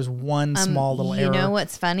accurate. There's one small little error. You know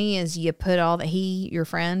what's funny is you put your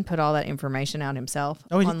friend put all that information out himself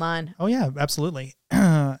online. Oh, yeah, absolutely.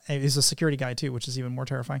 He's a security guy too, which is even more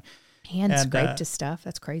terrifying. And scraped his stuff.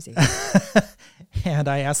 That's crazy. And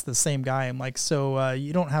I asked the same guy, I'm like, so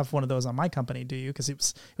you don't have one of those on my company, do you? Because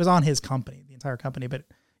it was on his company, the entire company, but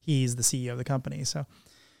he's the CEO of the company. So I'm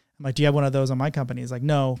like, do you have one of those on my company? He's like,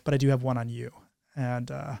 no, but I do have one on you. And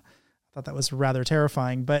I thought that was rather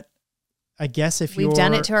terrifying. But I guess we've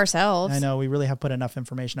done it to ourselves. I know, we really have put enough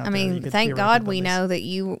information out there. I mean, thank God we know that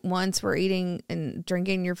you once were eating and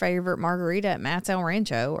drinking your favorite margarita at Matt's El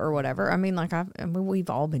Rancho or whatever. I mean, we've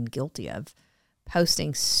all been guilty of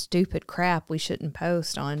posting stupid crap we shouldn't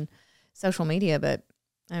post on social media. But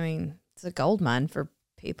I mean, it's a goldmine for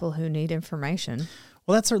people who need information.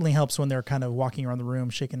 Well, that certainly helps when they're kind of walking around the room,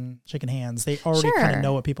 shaking hands. They already kind of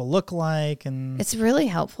know what people look like, and it's really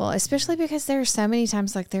helpful, especially because there's so many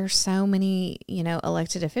times, like there's so many,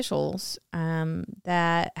 elected officials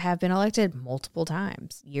that have been elected multiple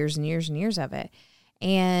times, years and years and years of it,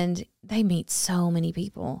 and they meet so many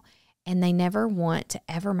people, and they never want to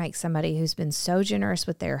ever make somebody who's been so generous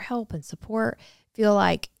with their help and support feel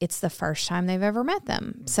like it's the first time they've ever met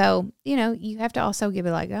them. Mm-hmm. So, you have to also give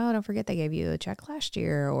it like, oh, don't forget they gave you a check last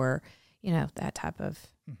year, or, that type of.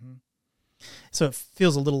 Mm-hmm. So it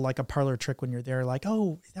feels a little like a parlor trick when you're there, like,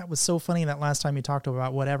 oh, that was so funny that last time you talked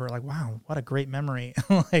about whatever. Like, wow, what a great memory.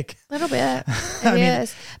 Like a little bit. It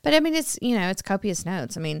is. But I mean, it's, it's copious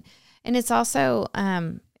notes. I mean, and it's also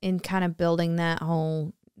in kind of building that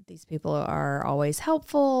whole, these people are always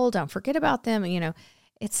helpful. Don't forget about them.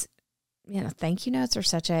 It's, thank you notes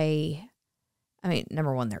are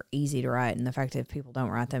number one, they're easy to write. And the fact that if people don't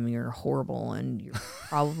write them, you're horrible and you're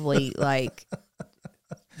probably like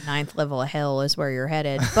ninth level of hell is where you're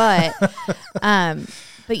headed. But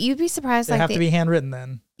you'd be surprised. They have to be handwritten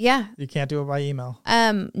then. Yeah. You can't do it by email.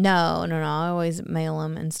 No. I always mail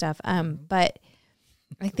them and stuff. But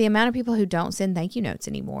like the amount of people who don't send thank you notes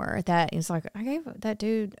anymore, that is like, I gave that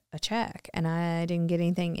dude a check and I didn't get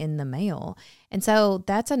anything in the mail. And so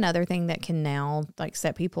that's another thing that can now like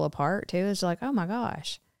set people apart too, is like, oh my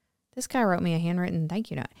gosh, this guy wrote me a handwritten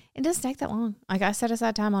thank you note. It doesn't take that long. Like I set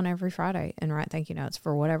aside time on every Friday and write thank you notes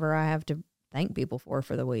for whatever I have to thank people for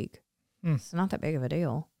the week. It's not that big of a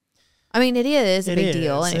deal. I mean, it is a big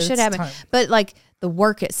deal and it should happen. But like the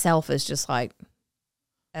work itself is just like,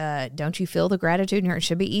 don't you feel the gratitude in here? It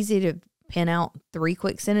should be easy to pin out 3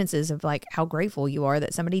 quick sentences of like how grateful you are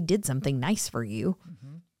that somebody did something nice for you.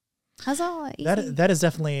 Mm-hmm. That's all easy. That is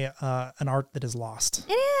definitely an art that is lost.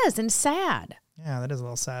 It is, and sad. Yeah, that is a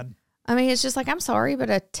little sad. I mean, it's just like, I'm sorry, but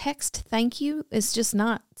a text thank you is just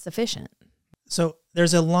not sufficient. So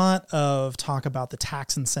there's a lot of talk about the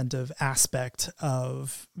tax incentive aspect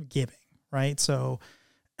of giving, right? So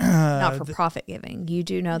not for profit giving. You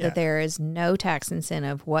do know that there is no tax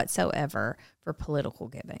incentive whatsoever for political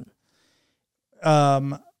giving.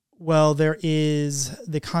 Well, there is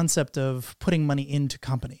the concept of putting money into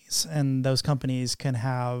companies, and those companies can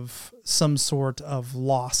have some sort of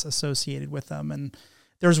loss associated with them. And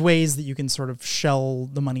there's ways that you can sort of shell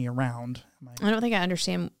the money around. I don't think I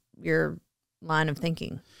understand your line of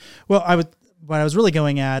thinking. Well, what I was really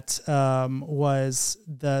going at was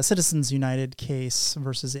the Citizens United case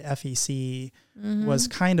versus the FEC was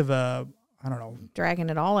kind of a, I don't know.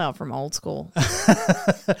 Dragging it all out from old school.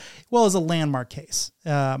 Well, as a landmark case.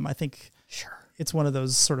 I think sure it's one of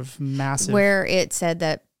those sort of massive. Where it said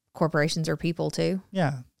that corporations are people too.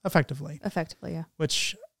 Yeah, effectively. Effectively, yeah.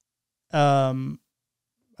 Which I'm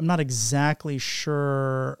not exactly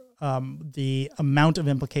sure the amount of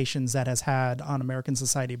implications that has had on American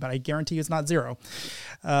society, but I guarantee you it's not zero.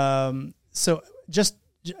 So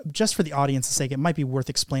just for the audience's sake, it might be worth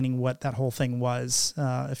explaining what that whole thing was,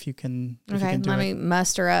 if you can. Okay, let me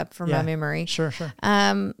muster up from my memory. Sure. So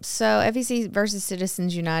FEC versus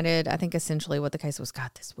Citizens United, I think essentially what the case was,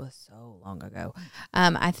 God, this was so long ago.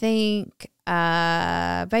 I think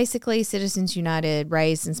basically Citizens United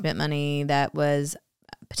raised and spent money that was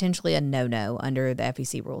potentially a no-no under the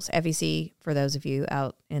FEC rules. FEC, for those of you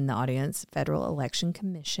out in the audience, Federal Election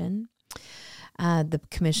Commission. The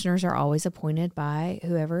commissioners are always appointed by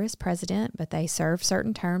whoever is president, but they serve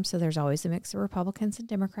certain terms, so there's always a mix of Republicans and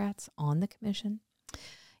Democrats on the commission.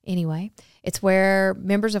 Anyway, it's where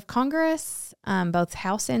members of Congress, both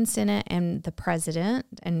House and Senate, and the president,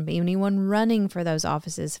 and anyone running for those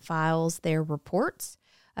offices files their reports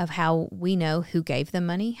of how we know who gave them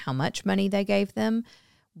money, how much money they gave them,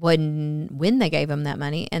 when they gave them that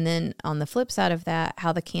money, and then on the flip side of that,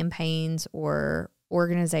 how the campaigns or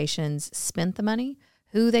organizations spent the money,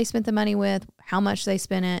 who they spent the money with, how much they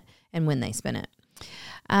spent it, and when they spent it.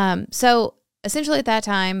 So essentially at that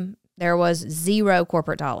time, there was zero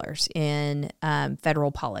corporate dollars in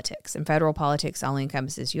federal politics, and federal politics only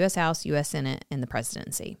encompasses U.S. House, U.S. Senate, and the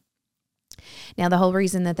presidency. Now, the whole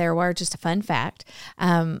reason that there were, just a fun fact,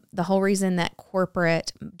 the whole reason that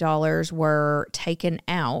corporate dollars were taken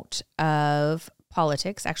out of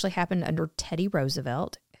politics actually happened under Teddy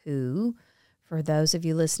Roosevelt, who, for those of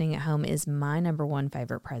you listening at home, is my number one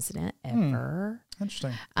favorite president ever.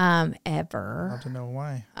 Interesting. Ever. I'd love to know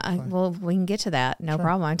why. Well, we can get to that. No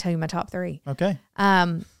problem. I can tell you my top 3. Okay.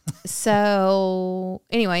 So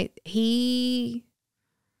anyway,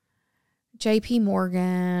 J.P.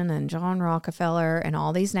 Morgan and John Rockefeller and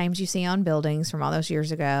all these names you see on buildings from all those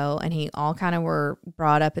years ago, and he all kind of were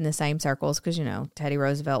brought up in the same circles because, Teddy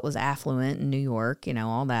Roosevelt was affluent in New York,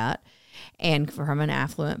 all that, and from an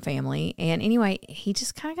affluent family. And anyway, he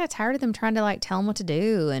just kind of got tired of them trying to tell him what to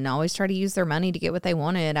do and always try to use their money to get what they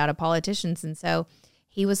wanted out of politicians. And so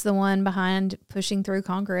he was the one behind pushing through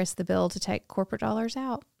Congress the bill to take corporate dollars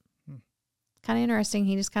out. Kind of interesting.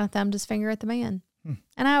 He just kind of thumbed his finger at the man.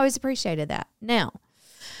 And I always appreciated that. Now,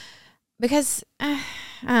 because I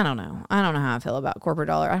don't know how I feel about corporate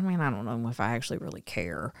dollar. I mean, I don't know if I actually really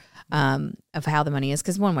care of how the money is,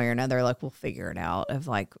 because one way or another, we'll figure it out.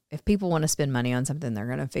 If people want to spend money on something, they're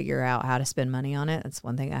going to figure out how to spend money on it. That's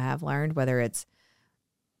one thing I have learned, whether it's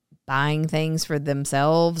buying things for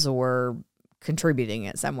themselves or contributing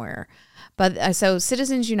it somewhere. But so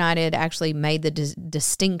Citizens United actually made the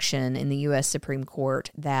distinction in the U.S. Supreme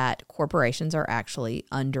Court that corporations are actually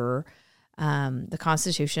under the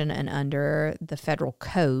Constitution and under the federal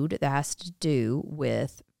code that has to do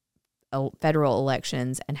with federal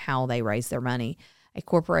elections and how they raise their money. A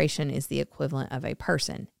corporation is the equivalent of a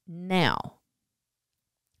person. Now,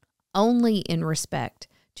 only in respect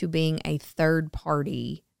to being a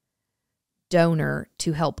third-party donor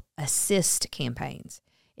to help assist campaigns.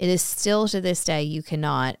 It is still to this day, you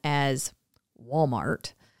cannot, as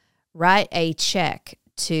Walmart, write a check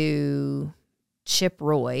to Chip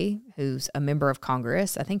Roy, who's a member of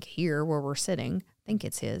Congress, I think here where we're sitting. I think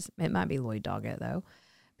it's his. It might be Lloyd Doggett, though.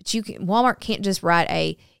 But Walmart can't just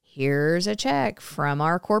write here's a check from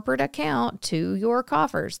our corporate account to your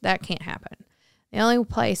coffers. That can't happen. The only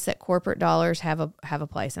place that corporate dollars have a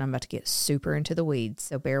place, and I'm about to get super into the weeds,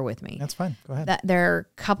 so bear with me. That's fine. Go ahead. There are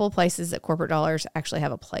a couple places that corporate dollars actually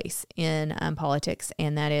have a place in politics,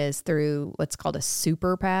 and that is through what's called a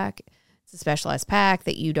super PAC. It's a specialized PAC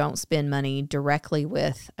that you don't spend money directly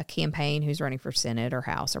with a campaign who's running for Senate or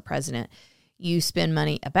House or President. You spend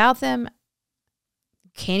money about them.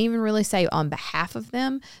 Can't even really say on behalf of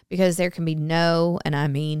them, because there can be no, and I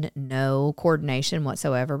mean no, coordination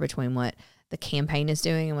whatsoever between what the campaign is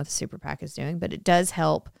doing and what the super PAC is doing. But it does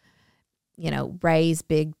help, raise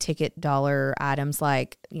big ticket dollar items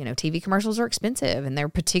like, TV commercials are expensive, and they're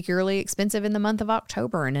particularly expensive in the month of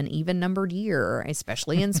October in an even numbered year,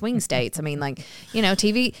 especially in swing states. I mean,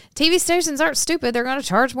 TV stations aren't stupid. They're going to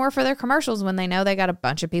charge more for their commercials when they know they got a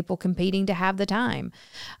bunch of people competing to have the time.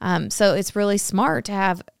 So it's really smart to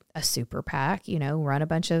have a super PAC, run a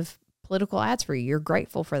bunch of political ads for you. You're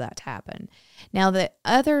grateful for that to happen. Now, the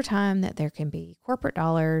other time that there can be corporate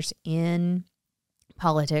dollars in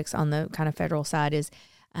politics on the kind of federal side is,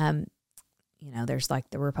 there's like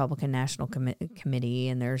the Republican National Committee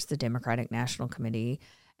and there's the Democratic National Committee,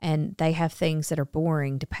 and they have things that are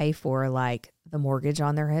boring to pay for, like the mortgage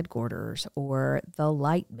on their headquarters or the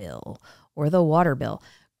light bill or the water bill.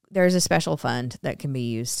 There's a special fund that can be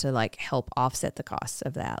used to help offset the costs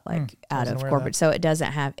of that, out of corporate. So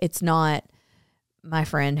it's not my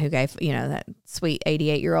friend who gave, that sweet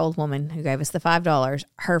 88-year-old woman who gave us the $5.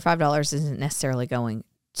 Her $5 isn't necessarily going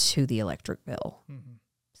to the electric bill. Mm-hmm.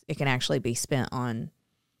 It can actually be spent on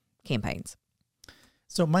campaigns.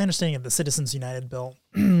 So my understanding of the Citizens United bill,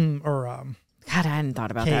 God, I hadn't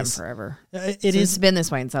thought about that in forever. It's been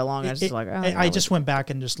this way in so long. I just went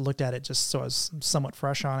back and just looked at it just so I was somewhat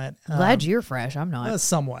fresh on it. Glad you're fresh. I'm not.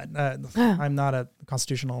 Somewhat. I'm not a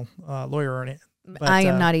constitutional lawyer or anything. But, I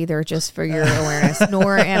am not either, just for your awareness.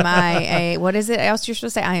 Nor am I what is it else you're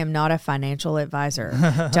supposed to say? I am not a financial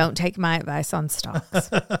advisor. Don't take my advice on stocks.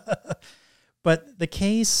 But the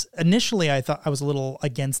case, initially I thought I was a little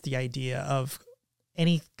against the idea of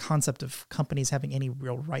any concept of companies having any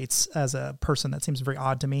real rights as a person. That seems very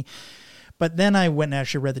odd to me. But then I went and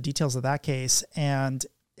actually read the details of that case, and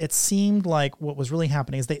it seemed like what was really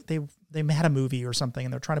happening is they had a movie or something,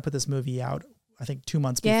 and they're trying to put this movie out, I think 2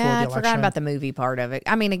 months before the election. Yeah, I forgot about the movie part of it.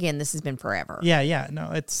 I mean, again, this has been forever. Yeah.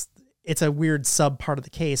 No, it's a weird sub part of the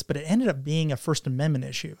case, but it ended up being a First Amendment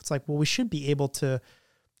issue. It's like, well, we should be able to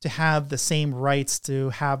have the same rights to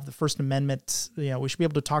have the First Amendment. We should be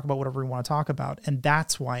able to talk about whatever we want to talk about. And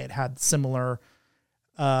that's why it had similar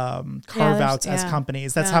carve-outs as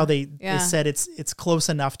companies. That's how they said it's close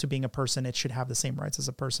enough to being a person. It should have the same rights as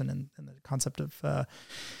a person, and the concept of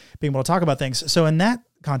being able to talk about things. So in that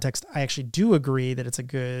context, I actually do agree that it's a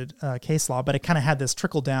good case law, but it kind of had this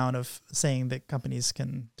trickle down of saying that companies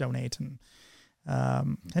can donate, and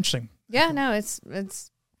interesting. Yeah, no, it's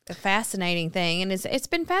a fascinating thing, and it's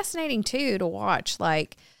been fascinating too to watch, where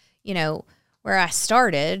I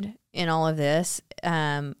started in all of this.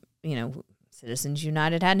 Citizens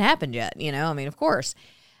United hadn't happened yet, of course.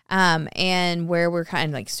 And where we're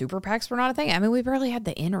kind of super PACs were not a thing. I mean, we barely had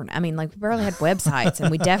the internet. I mean, we barely had websites,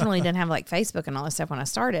 and we definitely didn't have Facebook and all this stuff when I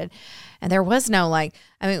started. And there was no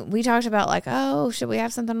we talked about should we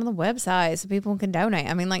have something on the website so people can donate?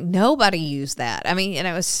 I mean, nobody used that. I mean, and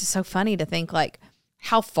it was just so funny to think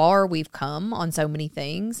how far we've come on so many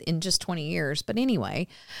things in just 20 years. But anyway,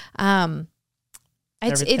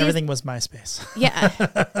 everything was MySpace. Yeah.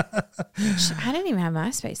 I didn't even have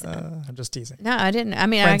MySpace then. I'm just teasing. No, I didn't. I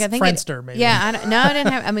mean, I think Friendster, maybe. Yeah. I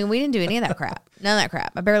didn't have, we didn't do any of that crap. None of that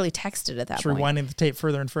crap. I barely texted at that just point. Rewinding the tape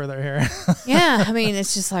further and further here. Yeah. I mean,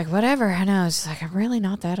 it's just whatever. I know. It's just I'm really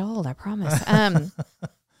not that old. I promise.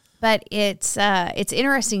 But it's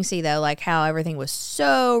interesting to see though, how everything was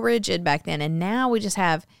so rigid back then. And now we just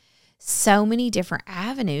have so many different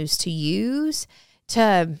avenues to use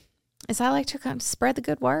to, as I like to kind of spread the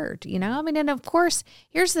good word, I mean, and of course,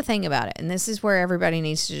 here's the thing about it. And this is where everybody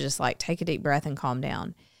needs to just take a deep breath and calm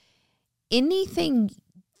down. Anything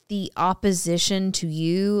the opposition to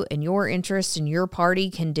you and your interest and your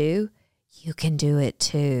party can do, you can do it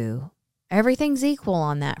too. Everything's equal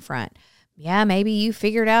on that front. Yeah, maybe you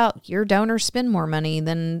figured out your donors spend more money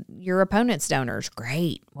than your opponent's donors.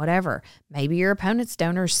 Great, whatever. Maybe your opponent's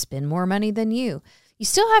donors spend more money than you. you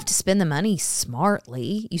still have to spend the money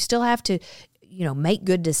smartly. You still have to, make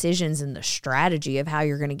good decisions in the strategy of how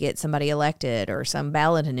you're going to get somebody elected or some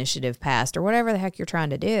ballot initiative passed or whatever the heck you're trying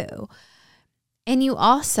to do. And you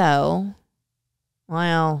also,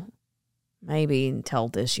 well, maybe until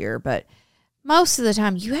this year, but most of the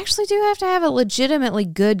time you actually do have to have a legitimately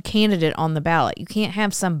good candidate on the ballot. You can't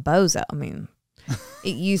have some bozo. I mean,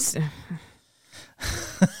 it used to...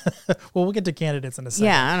 Well, we'll get to candidates in a second.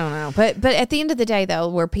 Yeah, I don't know. But at the end of the day, though,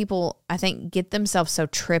 where people, I think, get themselves so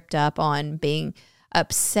tripped up on being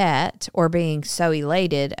upset or being so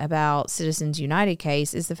elated about Citizens United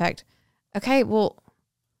case is the fact, okay, well,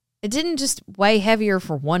 it didn't just weigh heavier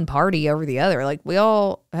for one party over the other. Like, we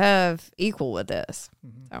all have equal with this.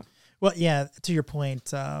 Mm-hmm. So. Well, yeah, to your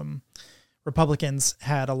point, Republicans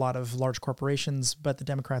had a lot of large corporations, but the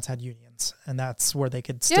Democrats had unions, and that's where they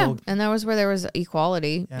could still. Yeah, and that was where there was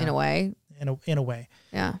equality in a way. In a way.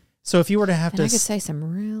 Yeah. So if you were to have I could say some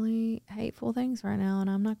really hateful things right now, and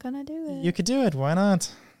I'm not going to do it. You could do it. Why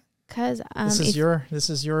not? Because this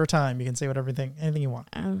is your time. You can say anything you want.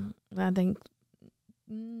 I think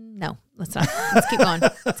no. Let's not. Let's keep going.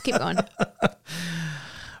 Let's keep going.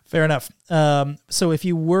 Fair enough. So if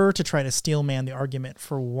you were to try to steelman the argument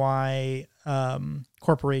for why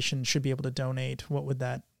corporations should be able to donate, what would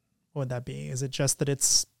that be? Is it just that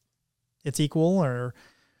it's equal, or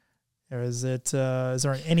is it is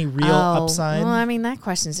there any real upside? Well, I mean, that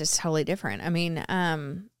question is just totally different. I mean,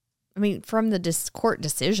 from the court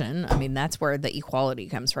decision, I mean, that's where the equality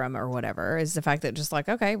comes from, or whatever, is the fact that just like,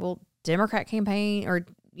 okay, well, Democrat campaign or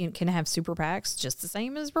can have super PACs just the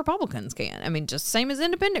same as Republicans can. I mean, just the same as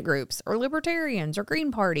independent groups or libertarians or Green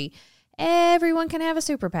Party. Everyone can have a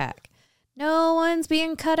super PAC. No one's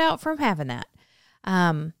being cut out from having that.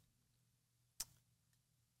 I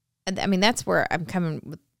mean, that's where I'm coming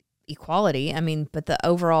with equality. I mean, but the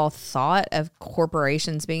overall thought of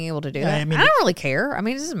corporations being able to do that, I don't really care. I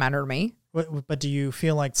mean, it doesn't matter to me. But do you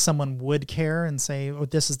feel like someone would care and say, oh,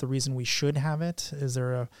 this is the reason we should have it? Is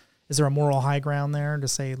there a moral high ground there to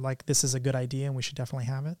say, like, this is a good idea and we should definitely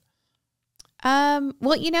have it?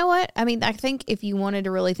 Well, you know what? I mean, I think if you wanted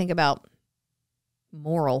to really think about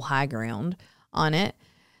moral high ground on it,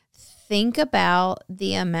 think about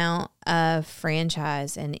the amount of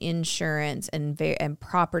franchise and insurance and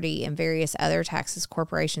property and various other taxes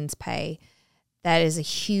corporations pay. That is a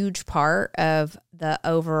huge part of the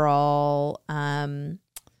overall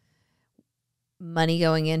money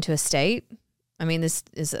going into a state. I mean, this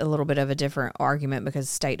is a little bit of a different argument because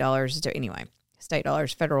state dollars,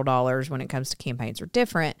 federal dollars when it comes to campaigns are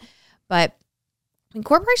different. But I mean,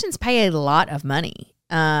 corporations pay a lot of money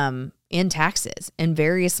in taxes and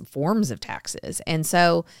various forms of taxes. And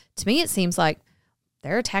so to me, it seems like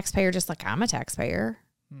they're a taxpayer just like I'm a taxpayer.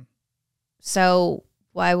 So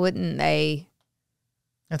why wouldn't they?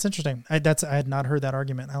 That's interesting. I had not heard that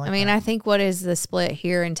argument. I think what is the split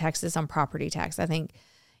here in Texas on property tax? I think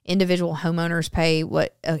individual homeowners pay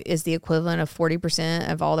what is the equivalent of 40%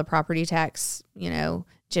 of all the property tax,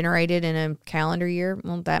 generated in a calendar year.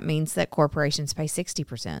 Well, that means that corporations pay 60%.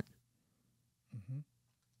 Mm-hmm.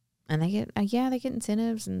 And they get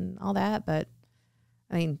incentives and all that. But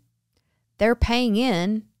I mean, they're paying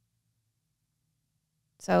in.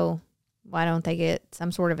 So why don't they get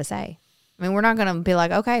some sort of a say? I mean, we're not going to be like,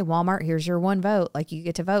 okay, Walmart, here's your one vote. Like, you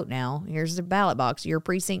get to vote now. Here's the ballot box. Your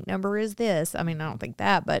precinct number is this. I mean, I don't think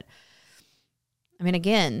that. But, I mean,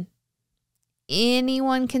 again,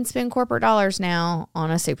 anyone can spend corporate dollars now on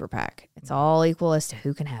a super PAC. It's all equal as to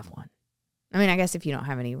who can have one. I mean, I guess if you don't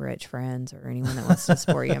have any rich friends or anyone that wants to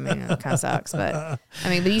support you, I mean, it kind of sucks. But,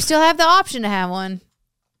 but you still have the option to have one.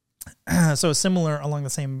 So similar along the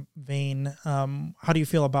same vein, how do you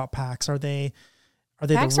feel about PACs? Are they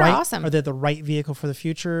PACs the right? Are awesome. Are they the right vehicle for the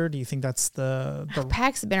future? Do you think that's the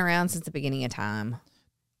PACs have been around since the beginning of time?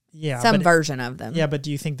 Yeah, some version of them. Yeah, but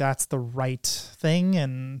do you think that's the right thing?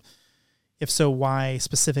 And if so, why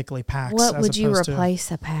specifically PACs? What would you replace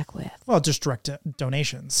a PAC with? Well, just direct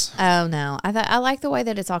donations. Oh no, I like the way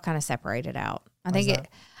that it's all kind of separated out. I think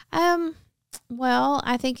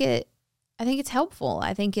it's helpful.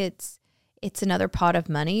 I think it's another pot of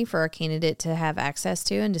money for a candidate to have access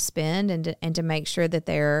to and to spend and to make sure that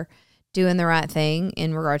they're doing the right thing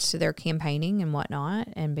in regards to their campaigning and whatnot,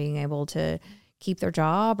 and being able to keep their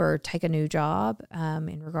job or take a new job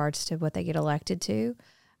in regards to what they get elected to.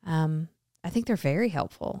 I think they're very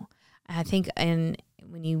helpful. I think, and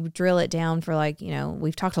when you drill it down for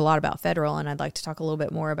we've talked a lot about federal, and I'd like to talk a little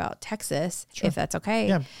bit more about Texas, if that's okay.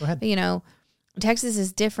 Yeah, go ahead. But, Texas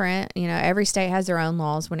is different. Every state has their own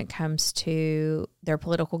laws when it comes to their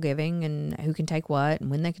political giving and who can take what and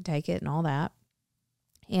when they can take it and all that.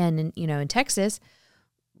 And, in Texas,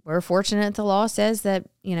 we're fortunate the law says that,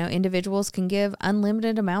 individuals can give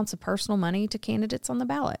unlimited amounts of personal money to candidates on the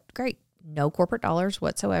ballot. Great. No corporate dollars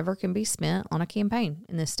whatsoever can be spent on a campaign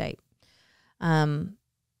in this state.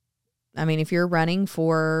 If you're running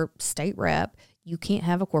for state rep, you can't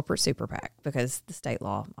have a corporate super PAC because the state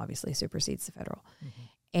law obviously supersedes the federal.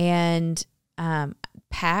 Mm-hmm. And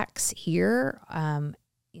PACs here,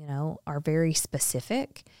 are very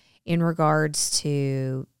specific in regards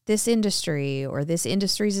to this industry or this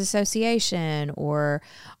industry's association or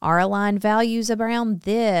our aligned values around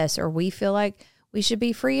this, or we feel like we should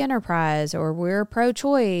be free enterprise or we're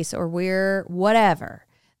pro-choice or we're whatever.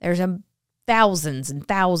 There's thousands and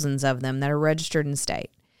thousands of them that are registered in state.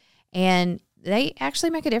 And they actually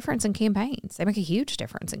make a difference in campaigns. They make a huge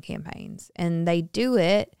difference in campaigns. And they do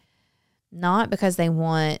it not because they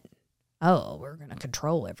want, we're going to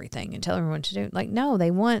control everything and tell everyone to do it. Like, no,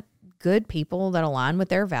 they want good people that align with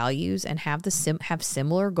their values and have have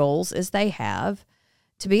similar goals as they have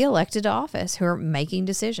to be elected to office who are making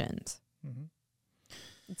decisions. Mm-hmm.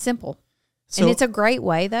 It's simple. And it's a great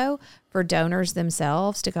way, though, for donors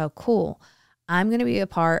themselves to go, cool, I'm going to be a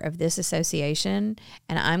part of this association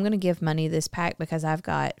and I'm going to give money to this PAC because I've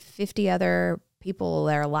got 50 other people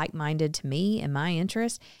that are like-minded to me and my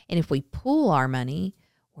interests. And if we pool our money,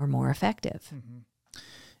 we're more effective. Mm-hmm.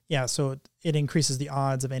 Yeah, so it increases the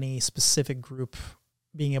odds of any specific group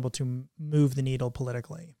being able to move the needle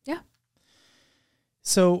politically. Yeah.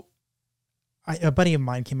 So a buddy of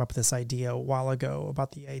mine came up with this idea a while ago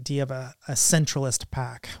about the idea of a centralist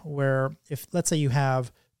PAC, where if, let's say you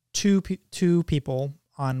have two people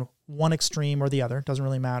on one extreme or the other, doesn't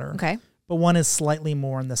really matter. Okay. But one is slightly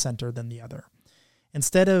more in the center than the other.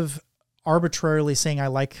 Instead of arbitrarily saying I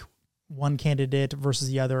like one candidate versus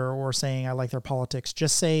the other or saying I like their politics,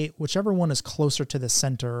 just say whichever one is closer to the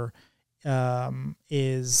center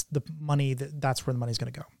is the money, that's where the money's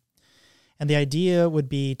going to go. And the idea would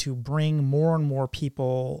be to bring more and more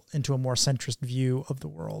people into a more centrist view of the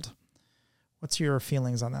world. What's your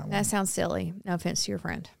feelings on that one? That sounds silly. No offense to your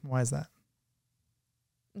friend. Why is that?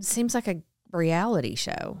 It seems like a reality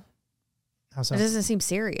show. How so? It doesn't seem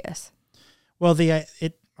serious. Well,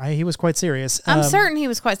 he was quite serious. I'm certain he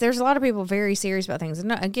was quite. There's a lot of people very serious about things.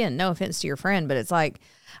 And no offense to your friend, but it's like,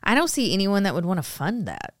 I don't see anyone that would want to fund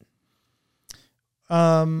that.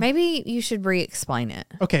 Maybe you should re-explain it.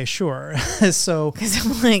 Okay, sure. So, because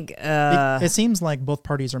I'm like, it seems like both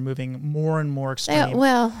parties are moving more and more extreme.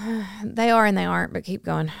 They are and they aren't. But keep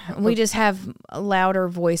going. We just have a louder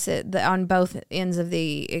voice on both ends of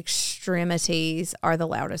the extremities are the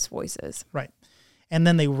loudest voices. Right, and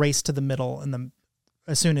then they race to the middle,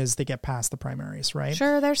 as soon as they get past the primaries, right?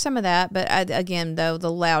 Sure, there's some of that, but again, though, the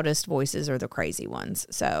loudest voices are the crazy ones.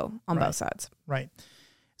 So on both sides, right.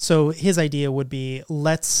 So his idea would be,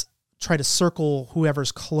 let's try to circle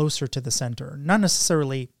whoever's closer to the center, not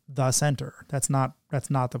necessarily the center. That's not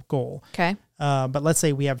the goal. Okay. But let's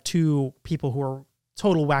say we have two people who are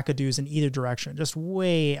total wackadoos in either direction, just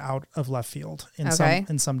way out of left field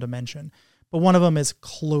in some dimension. But one of them is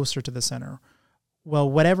closer to the center. Well,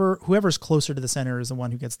 whoever's closer to the center is the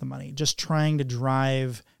one who gets the money. Just trying to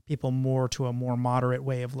drive people more to a more moderate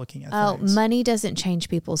way of looking at things. Money doesn't change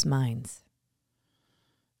people's minds.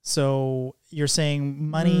 So you're saying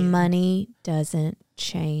money doesn't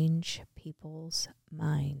change people's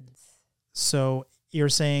minds. So you're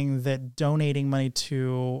saying that donating money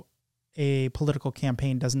to a political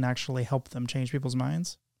campaign doesn't actually help them change people's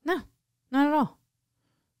minds? No, not at all.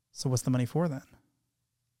 So what's the money for then?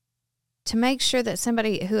 To make sure that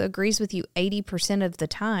somebody who agrees with you 80% of the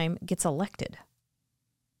time gets elected.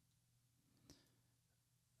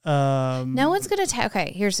 No one's going to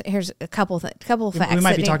okay, here's a couple facts. We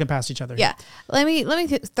might be talking past each other. Yeah. Let me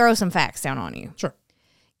throw some facts down on you. Sure.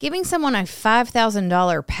 Giving someone a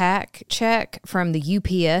 $5,000 PAC check from the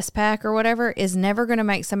UPS PAC or whatever is never going to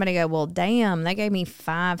make somebody go, well, damn, they gave me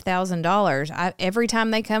 $5,000. Every time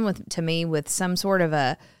they come to me with some sort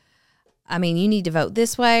of you need to vote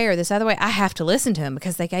this way or this other way, I have to listen to them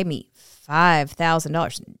because they gave me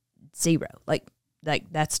 $5,000. Zero. Like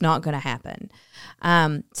that's not going to happen.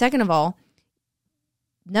 Second of all,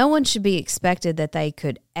 no one should be expected that they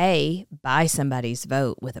could A, buy somebody's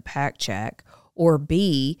vote with a PAC check, or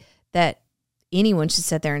B, that anyone should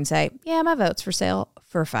sit there and say, yeah, my vote's for sale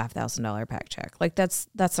for a $5,000 PAC check. Like that's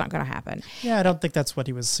not going to happen. Yeah, I don't think that's what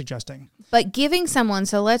he was suggesting. But giving someone,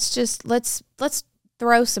 so let's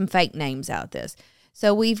throw some fake names out this.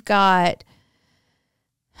 So we've got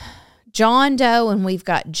John Doe and we've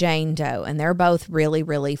got Jane Doe, and they're both really,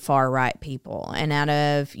 really far right people. And out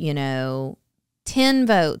of, 10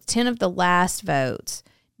 votes, 10 of the last votes,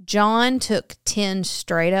 John took 10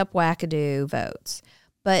 straight up wackadoo votes.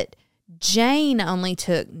 But Jane only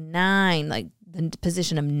took 9, like the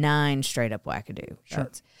position of 9 straight up wackadoo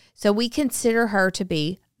votes. So we consider her to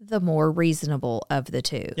be the more reasonable of the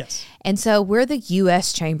two. Yes. And so we're the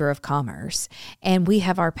U.S. Chamber of Commerce, and we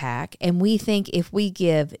have our PAC, and we think if we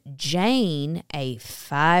give Jane a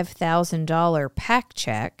 $5,000 PAC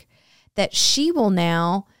check, that she will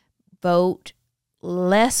now vote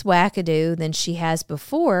less wackadoo than she has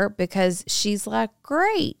before because she's like,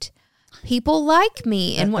 great, people like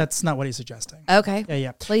me. And that's not what he's suggesting. Okay.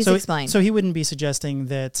 Yeah. Please explain. So he wouldn't be suggesting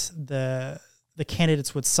that the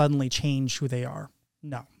candidates would suddenly change who they are.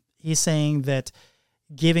 No, he's saying that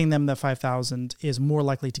giving them the 5,000 is more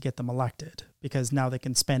likely to get them elected because now they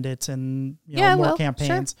can spend it in more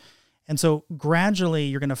campaigns. Sure. And so gradually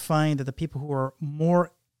you're going to find that the people who are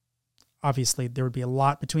more, obviously there would be a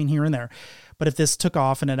lot between here and there, but if this took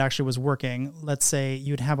off and it actually was working, let's say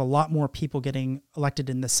you'd have a lot more people getting elected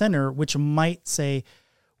in the center, which might say,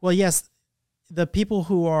 well, yes, the people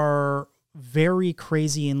who are very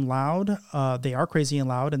crazy and loud, they are crazy and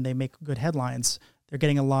loud and they make good headlines. They're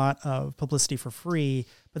getting a lot of publicity for free,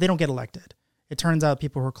 but they don't get elected. It turns out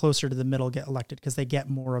people who are closer to the middle get elected because they get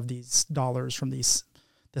more of these dollars from the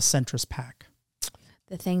centrist PAC.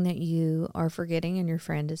 The thing that you are forgetting and your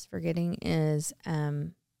friend is forgetting is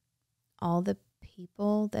all the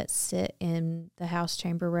people that sit in the House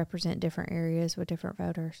chamber represent different areas with different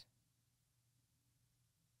voters.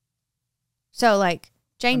 So like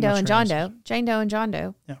Jane Doe and John Doe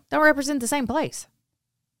don't represent the same place.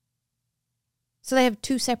 So they have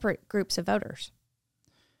 2 separate groups of voters.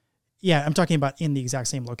 Yeah, I'm talking about in the exact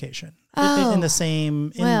same location. In the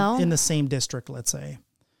same district, let's say.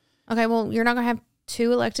 Okay, well, you're not going to have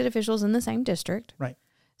 2 elected officials in the same district. Right.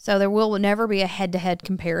 So there will never be a head-to-head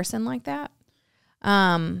comparison like that.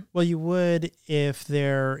 Well, you would if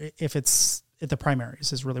it's at the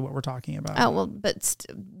primaries is really what we're talking about. Oh, well, but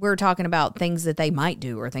we're talking about things that they might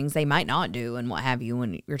do or things they might not do and what have you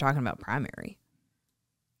when you're talking about primary.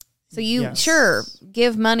 So you sure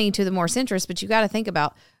give money to the more centrist, but you got to think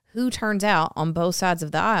about who turns out on both sides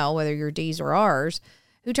of the aisle, whether you're D's or R's,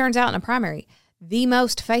 who turns out in a primary, the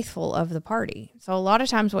most faithful of the party. So a lot of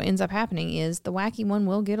times what ends up happening is the wacky one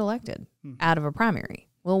will get elected out of a primary,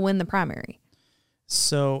 will win the primary.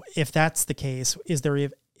 So if that's the case, is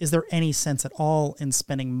there any sense at all in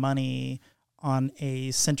spending money on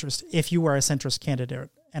a centrist, if you were a centrist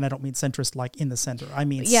candidate? And I don't mean centrist like in the center. I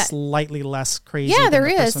mean slightly less crazy. Yeah, there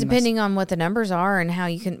is, depending on what the numbers are and how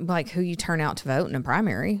you can, like, who you turn out to vote in a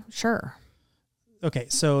primary. Sure. Okay,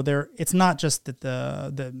 so it's not just that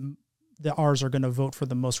the R's are going to vote for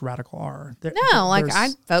the most radical R. I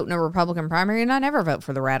vote in a Republican primary and I never vote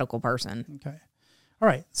for the radical person. Okay. All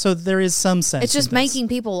right. So there is some sense. It's just making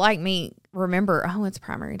people like me remember, oh, it's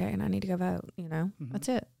primary day and I need to go vote. That's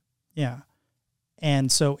it. Yeah.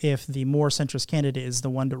 And so if the more centrist candidate is the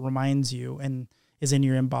one that reminds you and is in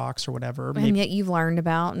your inbox or whatever. And yet you've learned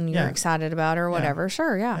about and you're excited about or whatever. Yeah.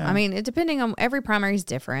 Sure, yeah. I mean, depending on every primary is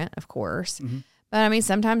different, of course. Mm-hmm. But I mean,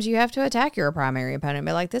 sometimes you have to attack your primary opponent and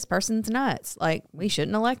be like, this person's nuts. Like, we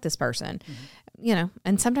shouldn't elect this person. Mm-hmm.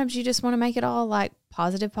 And sometimes you just want to make it all like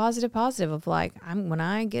positive of like, when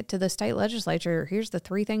I get to the state legislature, here's the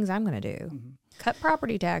 3 things I'm going to do. Mm-hmm. Cut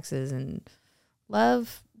property taxes and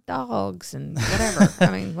love dogs and whatever. I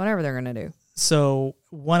mean, whatever they're going to do. So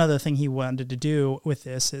one other thing he wanted to do with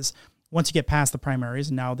this is once you get past the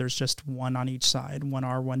primaries, now there's just one on each side,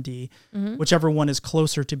 1R, 1D. Mm-hmm. Whichever one is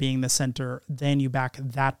closer to being the center, then you back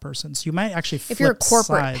that person. So you might actually flip if you're a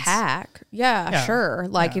corporate sides. PAC, sure.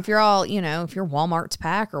 Like if you're all, if you're Walmart's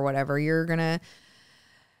PAC or whatever, you're going to,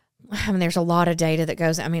 there's a lot of data that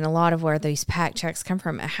goes, a lot of where these PAC checks come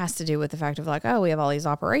from, it has to do with the fact of like, oh, we have all these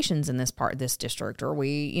operations in this district, or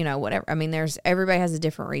we, whatever. Everybody has a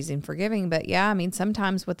different reason for giving, but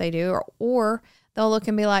sometimes what they do, or they'll look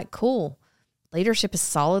and be like, cool, leadership is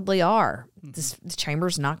solidly R. The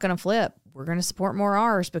chamber's not going to flip. We're going to support more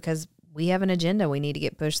R's because we have an agenda we need to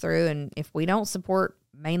get pushed through. And if we don't support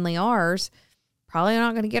mainly R's, probably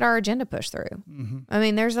not going to get our agenda pushed through.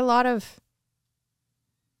 Mm-hmm. There's a lot of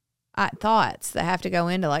thoughts that have to go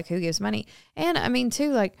into like who gives money. And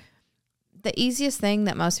too, like the easiest thing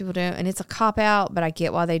that most people do, and it's a cop out, but I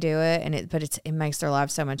get why they do it. It makes their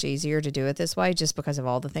lives so much easier to do it this way, just because of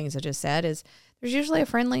all the things I just said, is there's usually a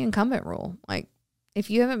friendly incumbent rule. Like if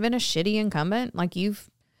you haven't been a shitty incumbent, like you've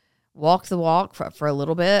walked the walk for a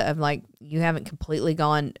little bit of like, you haven't completely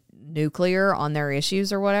gone nuclear on their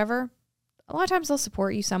issues or whatever, a lot of times they'll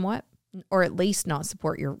support you somewhat, or at least not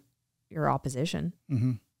support your opposition.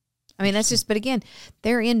 Mm-hmm. That's just, but again,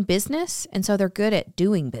 they're in business, and so they're good at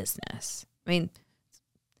doing business.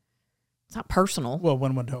 It's not personal. Well,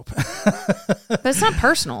 one would hope. But it's not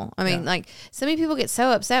personal. I mean, like, so many people get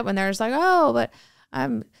so upset when they're just like, oh, but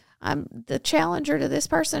I'm the challenger to this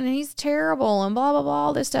person and he's terrible and blah, blah, blah,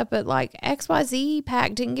 all this stuff. But like XYZ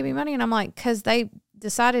PAC didn't give me money. And I'm like, because they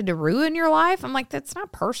decided to ruin your life. I'm like, that's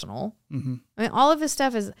not personal. Mm-hmm. I mean, all of this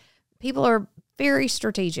stuff is, people are very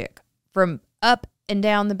strategic from up and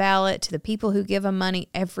down the ballot to the people who give them money,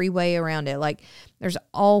 every way around it. Like, there's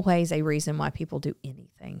always a reason why people do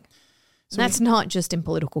anything. So that's not just in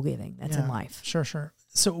political giving. That's in life. Sure.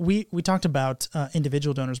 So we talked about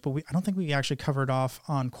individual donors, but I don't think we actually covered off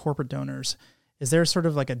on corporate donors. Is there sort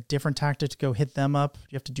of like a different tactic to go hit them up? Do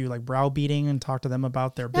you have to do like browbeating and talk to them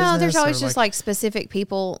about their business? No, there's always just like specific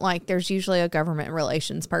people. Like, there's usually a government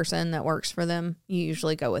relations person that works for them. You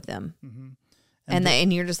usually go with them. Mm-hmm.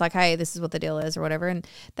 And you're just like, hey, this is what the deal is or whatever. And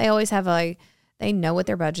they always have they know what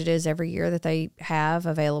their budget is every year that they have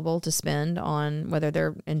available to spend on, whether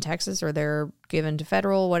they're in Texas or they're given to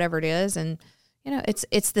federal, whatever it is. And, you know,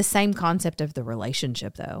 it's the same concept of the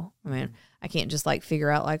relationship, though. I mean, I can't just like figure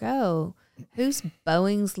out like, oh, who's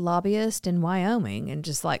Boeing's lobbyist in Wyoming, and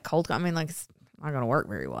just like cold. I mean, like, it's not going to work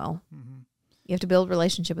very well. Mm-hmm. You have to build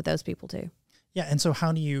relationship with those people too. Yeah, and so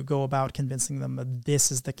how do you go about convincing them that this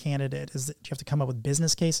is the candidate? Do you have to come up with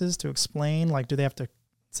business cases to explain? Like, do they have to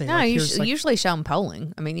say? No, you usually show them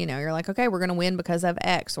polling. I mean, you know, you're like, okay, we're going to win because of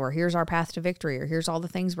X, or here's our path to victory, or here's all the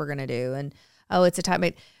things we're going to do, and it's a type.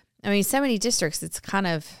 I mean, so many districts, it's kind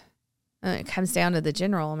of. It comes down to the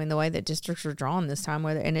general. I mean, the way that districts are drawn this time,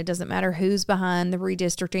 and it doesn't matter who's behind the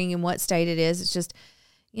redistricting and what state it is. It's just,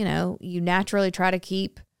 you know, you naturally try to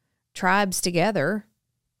keep tribes together.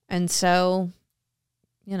 And so,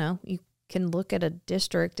 you know, you can look at a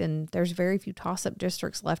district and there's very few toss-up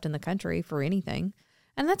districts left in the country for anything.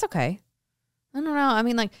 And that's okay. I don't know. I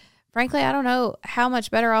mean, like, frankly, I don't know how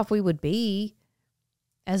much better off we would be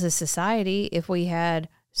as a society if we had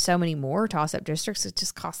so many more toss-up districts. It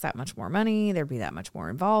just costs that much more money. There'd be that much more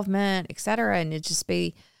involvement, et cetera. And it'd just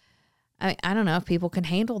be, I don't know if people can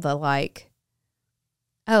handle the like,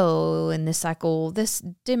 oh, in this cycle, this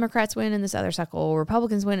Democrats win, in this other cycle,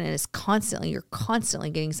 Republicans win, and you're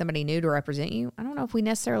constantly getting somebody new to represent you. I don't know if we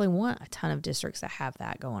necessarily want a ton of districts that have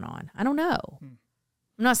that going on. I don't know. I'm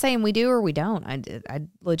not saying we do or we don't. I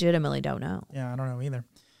legitimately don't know. Yeah, I don't know either.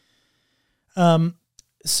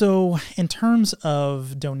 So in terms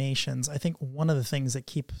of donations, I think one of the things that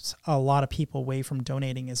keeps a lot of people away from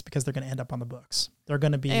donating is because they're going to end up on the books. They're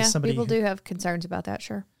going to be somebody. People do have concerns about that,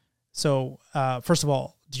 sure. So first of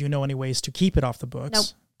all, do you know any ways to keep it off the books? Nope,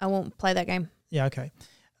 I won't play that game. Yeah, okay.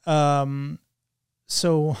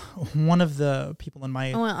 So one of the people in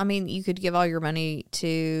my... Well, I mean, you could give all your money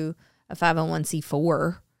to a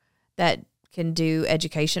 501c4 that can do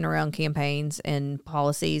education around campaigns and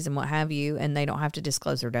policies and what have you, and they don't have to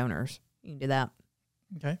disclose their donors. You can do that.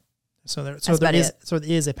 Okay. So there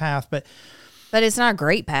is a path, but it's not a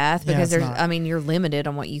great path because you're limited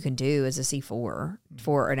on what you can do as a C4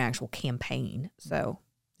 for an actual campaign. So,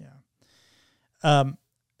 yeah.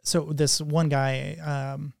 So this one guy,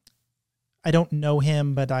 I don't know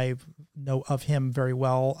him, but I know of him very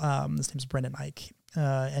well. His name's Brendan Ike,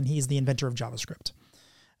 and he's the inventor of JavaScript.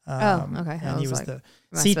 Okay. And he was like, am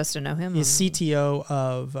I supposed to know him? He's CTO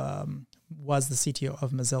was the CTO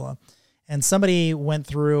of Mozilla. And somebody went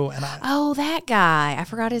through and that guy. I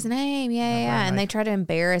forgot his name. Yeah. And they tried to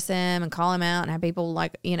embarrass him and call him out and have people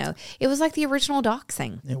like, you know, it was like the original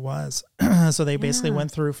doxing. It was. So they basically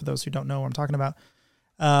went through, for those who don't know what I'm talking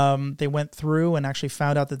about, they went through and actually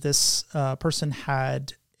found out that this person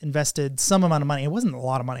had invested some amount of money. It wasn't a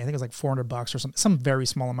lot of money. I think it was like $400 or some very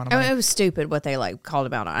small amount of money. It was stupid what they like called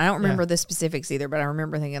him out on. I don't remember the specifics either, but I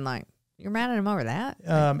remember thinking like, you're mad at him over that?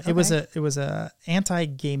 Okay. It was a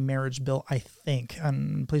anti-gay marriage bill, I think.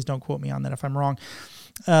 And please don't quote me on that if I'm wrong.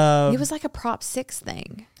 It was like a Prop 6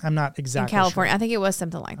 thing. I'm not exactly in California. sure. I think it was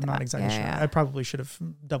something like that. I'm not exactly sure. I probably should have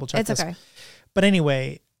double checked this. It's okay. But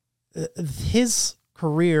anyway, his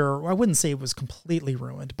career, I wouldn't say it was completely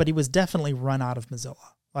ruined, but he was definitely run out of Mozilla.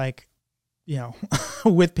 Like, you know,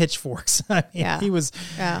 with pitchforks. I mean, he was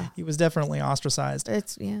definitely ostracized.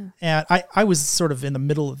 And I was sort of in the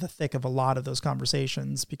middle of the thick of a lot of those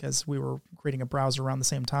conversations because we were creating a browser around the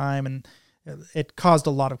same time, and it caused a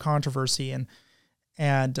lot of controversy. And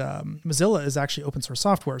Mozilla is actually open source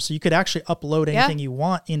software, so you could actually upload anything you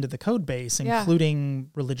want into the code base, including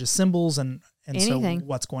religious symbols and anything. So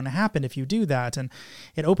what's going to happen if you do that? And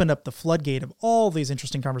it opened up the floodgate of all these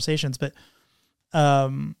interesting conversations. But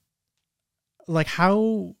like,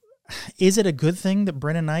 how is it a good thing that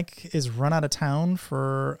Brendan Ike is run out of town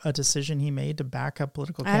for a decision he made to back up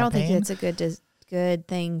political campaign? I don't think it's a good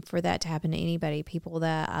thing for that to happen to anybody. People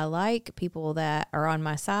that I like, people that are on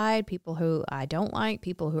my side, people who I don't like,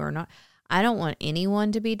 people who are not. I don't want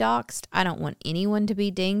anyone to be doxxed. I don't want anyone to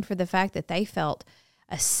be dinged for the fact that they felt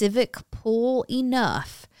a civic pull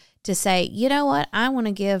enough to say, you know what, I want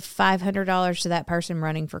to give $500 to that person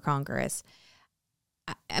running for Congress.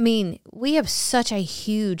 I mean, we have such a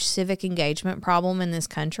huge civic engagement problem in this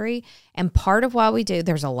country. And part of why we do,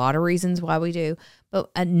 there's a lot of reasons why we do, but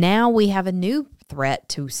now we have a new threat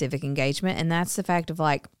to civic engagement. And that's the fact of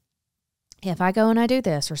like, if I go and I do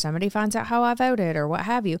this or somebody finds out how I voted or what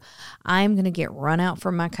have you, I'm going to get run out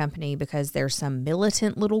from my company because there's some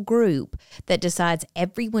militant little group that decides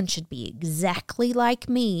everyone should be exactly like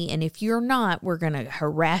me. And if you're not, we're going to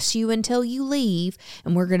harass you until you leave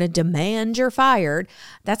and we're going to demand you're fired.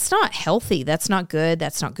 That's not healthy. That's not good.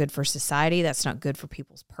 That's not good for society. That's not good for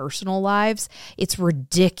people's personal lives. It's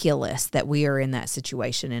ridiculous that we are in that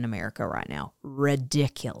situation in America right now.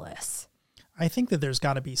 Ridiculous. I think that there's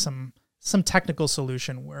got to be some technical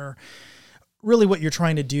solution where really what you're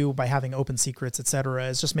trying to do by having open secrets, et cetera,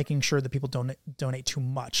 is just making sure that people don't donate too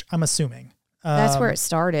much. I'm assuming. That's where it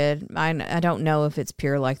started. I don't know if it's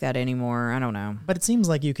pure like that anymore. I don't know. But it seems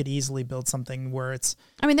like you could easily build something where it's...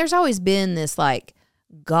 I mean, there's always been this like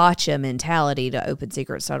gotcha mentality to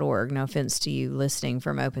opensecrets.org. No offense to you listening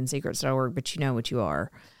from opensecrets.org, but you know what you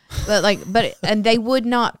are. And they would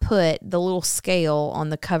not put the little scale on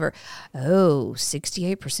the cover. Oh,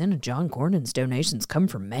 68% of John Cornyn's donations come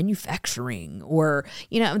from manufacturing, or,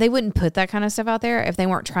 they wouldn't put that kind of stuff out there if they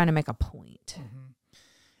weren't trying to make a point. Mm-hmm.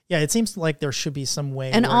 Yeah. It seems like there should be some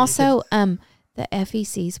way. And also, the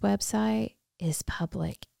FEC's website is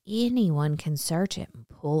public. Anyone can search it and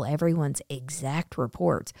pull everyone's exact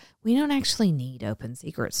reports. We don't actually need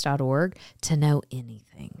opensecrets.org to know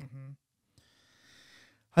anything. Mm-hmm.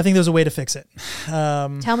 I think there's a way to fix it.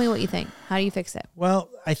 Tell me what you think. How do you fix it? Well,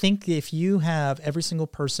 I think if you have every single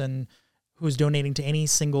person who's donating to any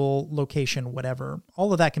single location, whatever,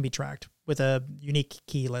 all of that can be tracked with a unique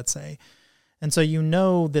key, let's say. And so you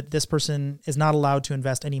know that this person is not allowed to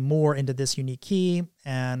invest any more into this unique key,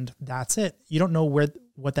 and that's it. You don't know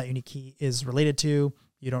what that unique key is related to.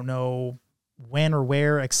 You don't know when or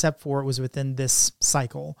where, except for it was within this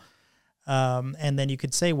cycle. And then you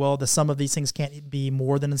could say, well, the sum of these things can't be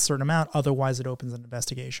more than a certain amount. Otherwise, it opens an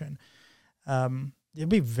investigation. It'd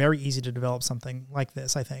be very easy to develop something like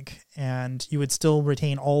this, I think. And you would still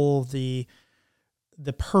retain all of the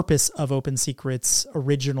purpose of Open Secrets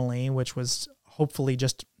originally, which was hopefully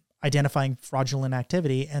just identifying fraudulent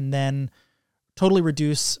activity, and then totally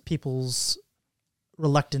reduce people's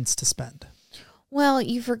reluctance to spend. Well,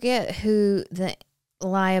 you forget who the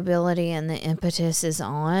liability and the impetus is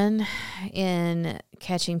on in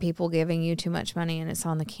catching people giving you too much money, and it's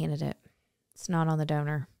on the candidate. It's not on the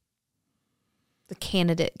donor. The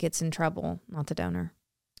candidate gets in trouble, not the donor.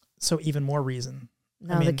 So even more reason.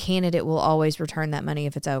 No, the candidate will always return that money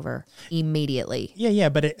if it's over immediately. Yeah,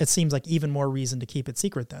 but it seems like even more reason to keep it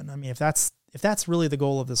secret then. I mean, if that's really the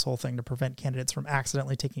goal of this whole thing, to prevent candidates from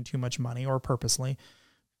accidentally taking too much money or purposely,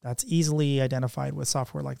 that's easily identified with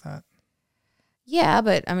software like that. Yeah,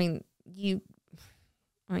 but I mean,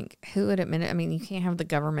 who would administer? I mean, you can't have the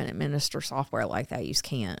government administer software like that. You just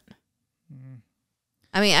can't. Mm.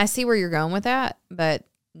 I mean, I see where you're going with that, but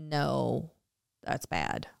no, that's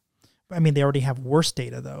bad. I mean, they already have worse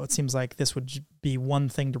data, though. It seems like this would be one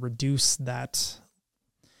thing to reduce that.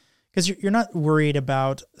 Because you're not worried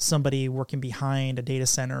about somebody working behind a data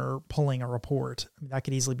center pulling a report. I mean, that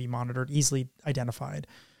could easily be monitored, easily identified.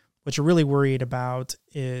 What you're really worried about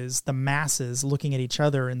is the masses looking at each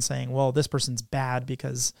other and saying, well, this person's bad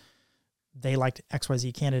because they liked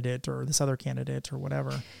XYZ candidate or this other candidate or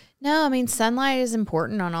whatever. No, I mean, sunlight is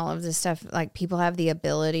important on all of this stuff. Like, people have the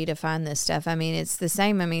ability to find this stuff. I mean, it's the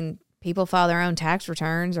same. I mean, people file their own tax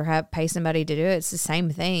returns or pay somebody to do it. It's the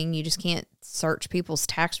same thing. You just can't search people's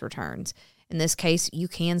tax returns. In this case, you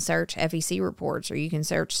can search FEC reports, or you can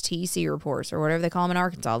search TC reports, or whatever they call them in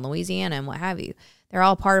Arkansas, Louisiana, and what have you. They're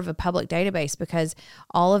all part of a public database because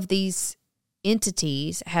all of these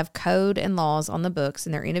entities have code and laws on the books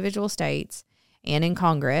in their individual states and in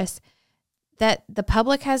Congress that the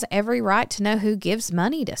public has every right to know who gives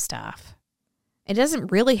money to stuff. It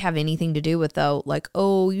doesn't really have anything to do with, though, like,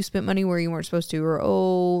 oh, you spent money where you weren't supposed to, or,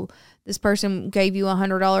 oh, this person gave you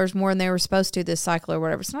 $100 more than they were supposed to this cycle or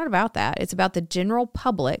whatever. It's not about that. It's about the general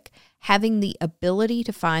public having the ability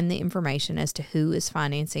to find the information as to who is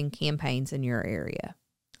financing campaigns in your area.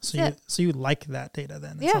 So you like that data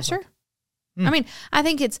then? Yeah, sure. Like. I mean, I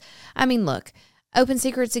think look, Open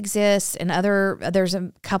Secrets exists, and there's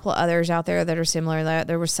a couple of others out there that are similar.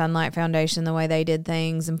 There was Sunlight Foundation, the way they did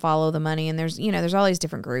things, and Follow the Money. And there's all these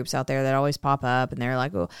different groups out there that always pop up, and they're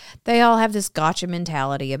like, well, they all have this gotcha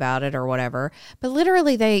mentality about it or whatever. But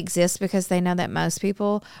literally, they exist because they know that most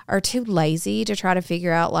people are too lazy to try to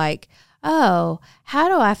figure out, like, oh, how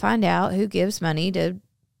do I find out who gives money to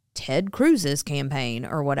Ted Cruz's campaign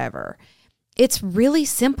or whatever? It's really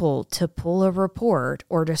simple to pull a report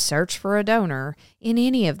or to search for a donor in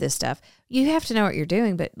any of this stuff. You have to know what you're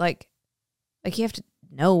doing, but like you have to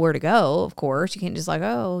know where to go, of course. You can't just like,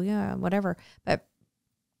 oh, yeah, whatever. But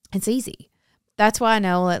it's easy. That's why I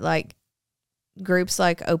know that like groups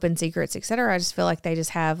like Open Secrets, et cetera, I just feel like they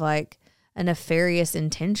just have like a nefarious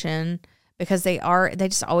intention because they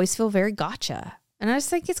just always feel very gotcha. And I just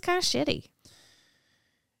think it's kind of shitty.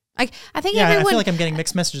 Like, I think everyone... I feel like I'm getting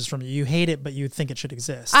mixed messages from you. You hate it, but you think it should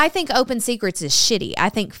exist. I think Open Secrets is shitty. I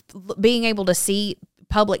think being able to see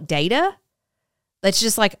public data that's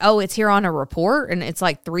just like, oh, it's here on a report, and it's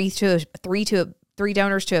like three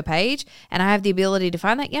donors to a page, and I have the ability to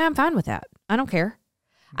find that. Yeah, I'm fine with that. I don't care.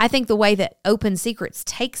 I think the way that Open Secrets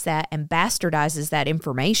takes that and bastardizes that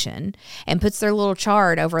information and puts their little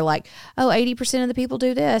chart over like, oh, 80% of the people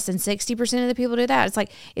do this and 60% of the people do that. It's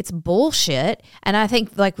like, it's bullshit. And I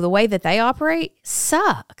think like the way that they operate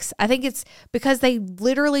sucks. I think it's because they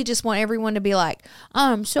literally just want everyone to be like,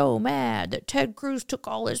 I'm so mad that Ted Cruz took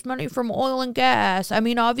all his money from oil and gas. I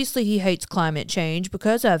mean, obviously he hates climate change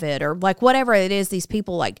because of it, or like whatever it is these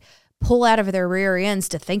people like pull out of their rear ends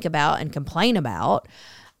to think about and complain about.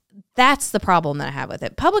 That's the problem that I have with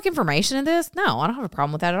it. Public information in this, no, I don't have a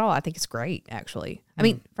problem with that at all. I think it's great, actually. I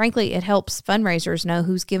mean, frankly, it helps fundraisers know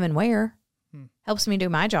who's giving where. Helps me do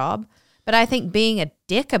my job. But I think being a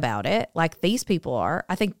dick about it, like these people are,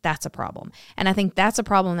 I think that's a problem. And I think that's a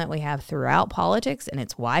problem that we have throughout politics, and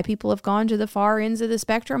it's why people have gone to the far ends of the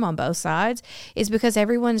spectrum on both sides, is because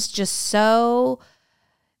everyone's just so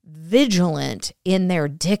vigilant in their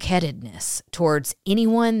dickheadedness towards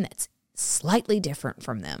anyone that's slightly different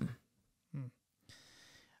from them.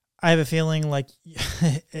 I have a feeling like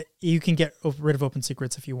you can get rid of Open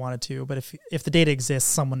Secrets if you wanted to, but if the data exists,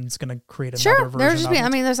 someone's going to create another version of it. I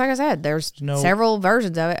mean, there's, like I said, there's several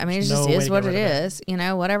versions of it. I mean, it just is what it is,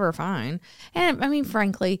 whatever, fine. And I mean,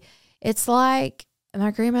 frankly, it's like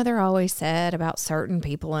my grandmother always said about certain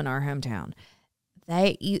people in our hometown.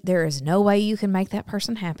 There is no way you can make that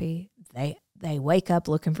person happy. They wake up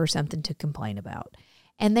looking for something to complain about.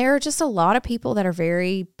 And there are just a lot of people that are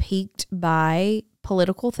very piqued by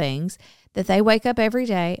political things that they wake up every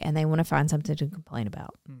day and they want to find something to complain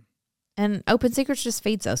about. And Open Secrets just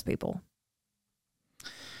feeds those people.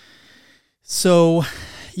 So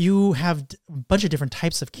you have a bunch of different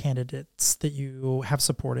types of candidates that you have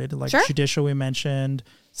supported, like judicial we mentioned,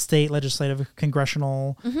 state, legislative,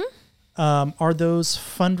 congressional. Mm-hmm. Are those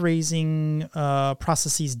fundraising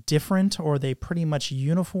processes different, or are they pretty much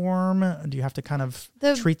uniform? Do you have to kind of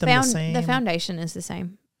treat them the same? The foundation is the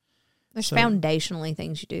same. There's foundationally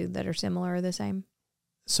things you do that are similar or the same.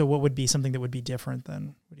 So what would be something that would be different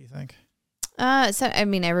then? What do you think? So, I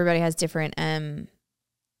mean, everybody has different, kind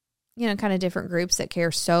of different groups that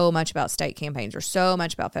care so much about state campaigns or so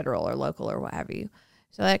much about federal or local or what have you.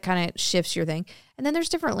 So that kind of shifts your thing. And then there's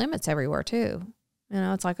different limits everywhere too.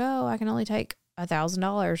 It's like, oh, I can only take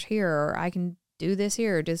 $1,000 here, or I can do this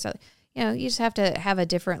here, or do something. You just have to have a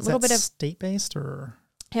different little bit of state-based, or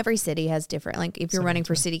every city has different. Like if you're running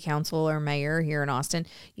for city council or mayor here in Austin,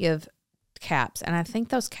 you have caps, and I think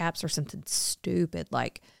those caps are something stupid,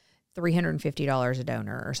 like $350 a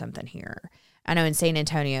donor or something here. I know in San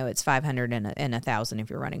Antonio it's $500 and $1,000 if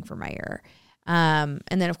you're running for mayor. And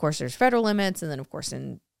then of course there's federal limits, and then of course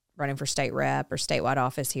in running for state rep or statewide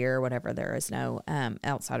office here or whatever, there is no,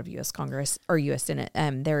 outside of U.S. Congress or U.S. Senate,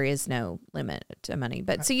 there is no limit to money.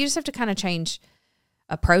 But so you just have to kind of change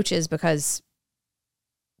approaches because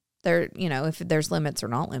there, if there's limits or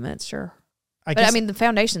not limits, sure. I mean, the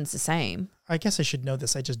foundation's the same. I guess I should know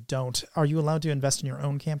this. I just don't. Are you allowed to invest in your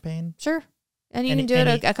own campaign? Sure. And you can do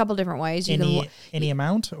it a couple different ways. Any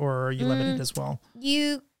amount, or are you limited as well?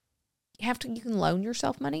 You can loan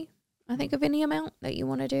yourself money, I think, of any amount that you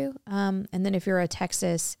want to do. And then if you're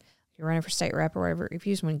if you're running for state rep or whatever, if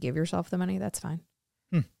you just want to give yourself the money, that's fine.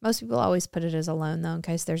 Most people always put it as a loan, though, in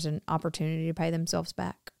case there's an opportunity to pay themselves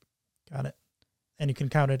back. Got it. And you can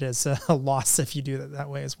count it as a loss if you do it that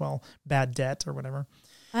way as well. Bad debt or whatever.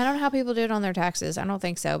 I don't know how people do it on their taxes. I don't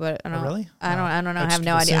think so, but I don't. Oh, really? I don't know. I have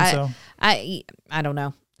no idea. I don't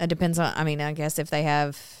know. It depends on. I mean, I guess if they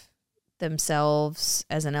have themselves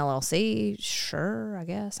as an LLC, sure. I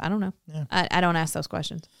guess I don't know. Yeah. I don't ask those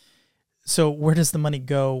questions. So where does the money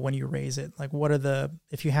go when you raise it? Like, what are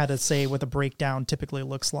if you had to say what the breakdown typically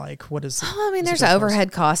looks like, what is it? Oh, I mean, there's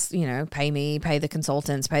overhead costs, pay me, pay the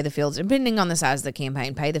consultants, pay the fields, depending on the size of the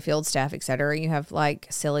campaign, pay the field staff, et cetera. You have like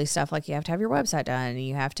silly stuff, like you have to have your website done, and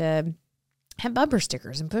you have to have bumper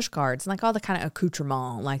stickers and push cards and like all the kind of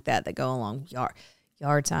accoutrement like that go along.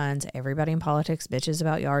 Yard signs. Everybody in politics bitches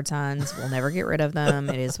about yard signs. We'll never get rid of them.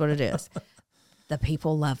 It is what it is. The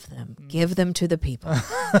people love them. Give them to the people.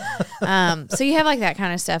 So you have like that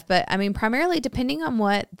kind of stuff. But I mean, primarily depending on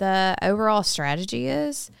what the overall strategy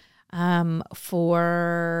is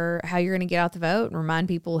for how you're going to get out the vote and remind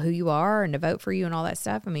people who you are and to vote for you and all that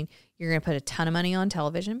stuff. I mean, you're going to put a ton of money on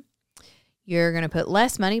television. You're going to put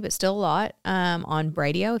less money, but still a lot on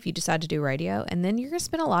radio if you decide to do radio. And then you're going to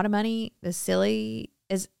spend a lot of money, as silly,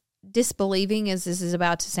 as disbelieving as this is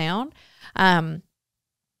about to sound,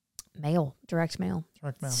 direct mail.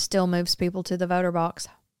 Still moves people to the voter box.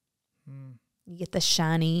 You get the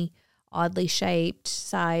shiny, oddly shaped,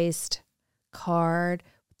 sized card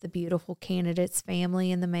with the beautiful candidate's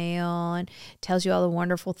family in the mail and tells you all the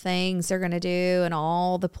wonderful things they're going to do and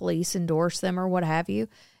all the police endorse them or what have you.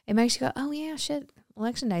 It makes you go, oh, yeah, shit,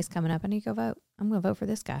 election day's coming up. I need to go vote. I'm going to vote for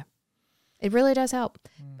this guy. It really does help.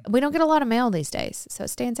 We don't get a lot of mail these days, so it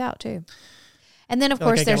stands out too. And then, of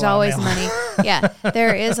course, there's always money. Yeah,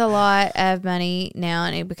 there is a lot of money now,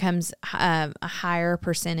 and it becomes a higher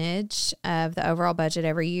percentage of the overall budget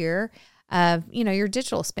every year of, your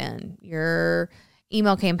digital spend, your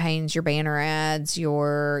email campaigns, your banner ads,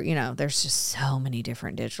 there's just so many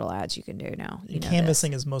different digital ads you can do now.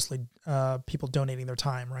 Canvassing is mostly people donating their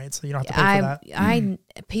time, right? So you don't have to pay for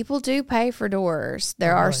that. People do pay for doors.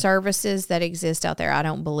 There are services that exist out there. I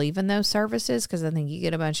don't believe in those services because I think you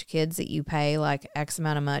get a bunch of kids that you pay like X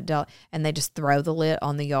amount of money and they just throw the lit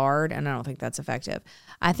on the yard, and I don't think that's effective.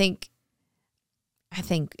 I think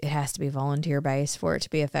it has to be volunteer based for it to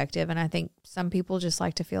be effective. And I think some people just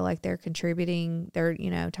like to feel like they're contributing their,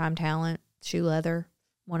 time, talent, shoe leather,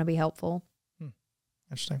 want to be helpful.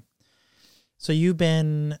 Interesting. So you've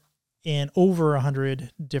been in over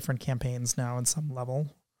 100 different campaigns now in some level.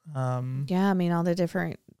 Yeah. I mean, all the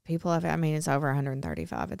different people it's over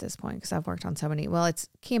 135 at this point because I've worked on so many, it's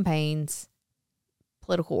campaigns,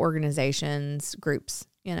 political organizations, groups,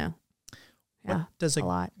 Yeah,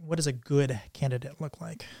 what does a good candidate look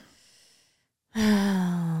like?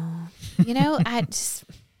 I just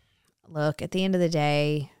look at the end of the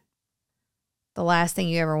day, the last thing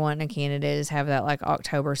you ever want in a candidate is have that like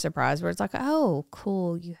October surprise where it's like, oh,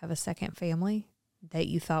 cool, you have a second family that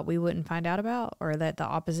you thought we wouldn't find out about or that the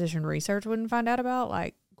opposition research wouldn't find out about.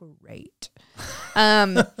 Like, great.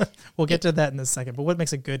 We'll get to that in a second, but what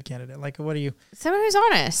makes a good candidate? Like, what are you? Someone who's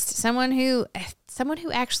honest, someone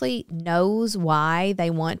who actually knows why they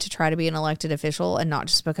want to try to be an elected official and not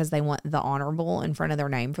just because they want the honorable in front of their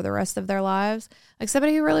name for the rest of their lives. Like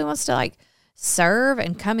somebody who really wants to like serve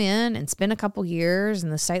and come in and spend a couple years in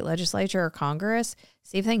the state legislature or Congress,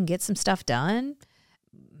 see if they can get some stuff done,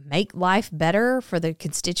 make life better for the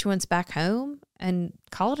constituents back home, and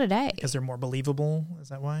call it a day. Because they're more believable? Is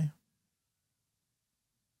that why?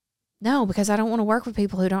 No, because I don't want to work with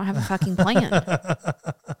people who don't have a fucking plan.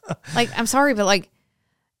 Like, I'm sorry, but like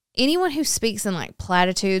anyone who speaks in like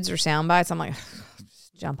platitudes or sound bites, I'm like,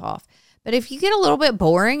 just jump off. But if you get a little bit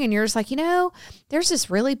boring and you're just like, there's this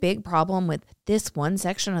really big problem with this one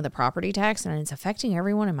section of the property tax and it's affecting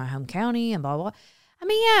everyone in my home county and blah, blah. I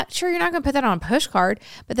mean, yeah, sure, you're not going to put that on a push card.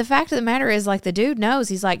 But the fact of the matter is, like, the dude knows.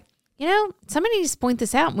 He's like, somebody needs to point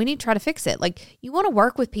this out and we need to try to fix it. Like, you want to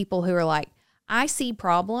work with people who are like, I see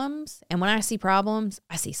problems, and when I see problems,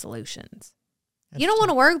 I see solutions. You don't want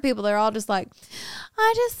to work with people that are all just like,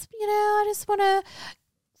 I just want to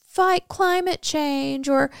fight climate change,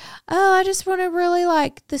 or, oh, I just want to really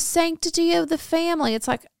like the sanctity of the family. It's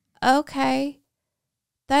like, okay,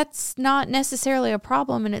 that's not necessarily a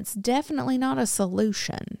problem, and it's definitely not a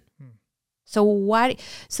solution. So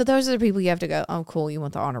those are the people you have to go, oh, cool, you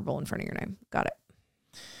want the honorable in front of your name. Got it.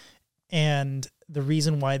 And the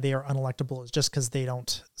reason why they are unelectable is just because they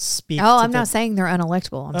don't speak. Oh, I'm not saying they're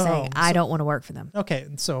unelectable. I'm saying I don't want to work for them. Okay,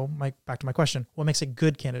 so back to my question: what makes a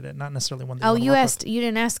good candidate, not necessarily one that you asked. You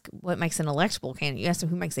didn't ask what makes an electable candidate. You asked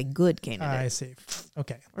who makes a good candidate. I see.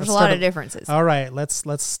 Okay, there's a lot of differences. All right, let's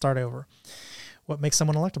start over. What makes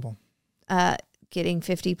someone electable? Getting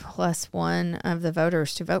 50+1 of the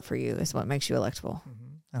voters to vote for you is what makes you electable.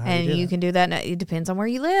 Mm-hmm. And you can do that. It depends on where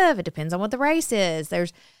you live. It depends on what the race is.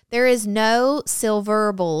 There is no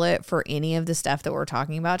silver bullet for any of the stuff that we're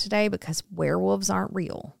talking about today because werewolves aren't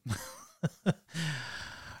real.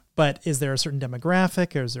 But is there a certain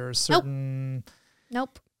demographic, or is there a certain?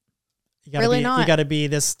 Nope. You gotta really not. You got to be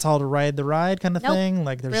this tall to ride the ride kind of thing.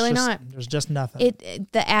 Like there's really just, not. There's just nothing.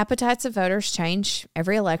 The appetites of voters change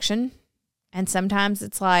every election, and sometimes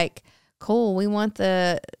it's like, cool, we want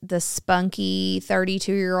the spunky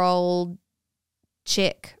 32-year-old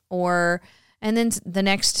chick, and then the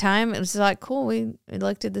next time it was like, cool, we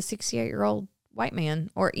elected the 68-year-old white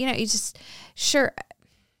man, or you just sure.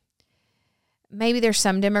 Maybe there's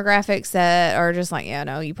some demographics that are just like, yeah,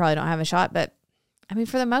 no, you probably don't have a shot. But I mean,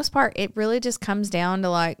 for the most part, it really just comes down to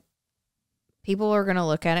like, people are going to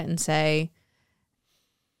look at it and say,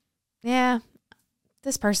 yeah,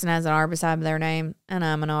 this person has an R beside their name and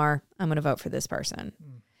I'm an R. I'm going to vote for this person.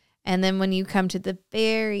 And then when you come to the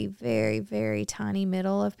very, very, very tiny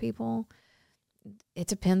middle of people, it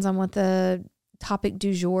depends on what the topic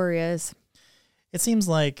du jour is. It seems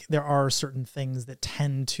like there are certain things that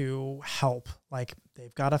tend to help. Like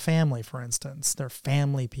they've got a family, for instance. They're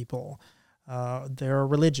family people. They're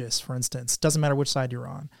religious, for instance. Doesn't matter which side you're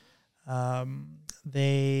on.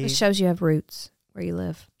 It shows you have roots where you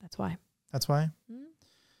live. That's why. That's why? Mm-hmm.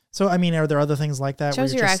 So, I mean, are there other things like that? It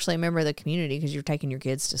shows you're actually a member of the community because you're taking your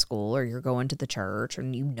kids to school or you're going to the church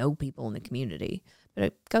and you know people in the community. But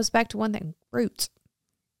it goes back to one thing, roots.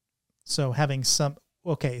 So having so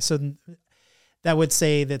that would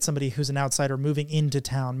say that somebody who's an outsider moving into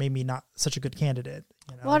town, maybe not such a good candidate.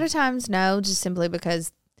 A lot of times, no, just simply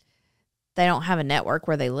because they don't have a network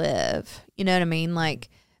where they live. You know what I mean? Like,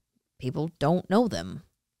 people don't know them.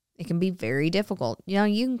 It can be very difficult. You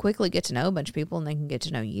can quickly get to know a bunch of people and they can get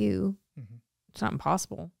to know you. Mm-hmm. It's not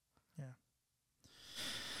impossible. Yeah.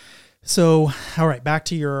 So, all right, back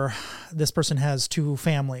to this person has two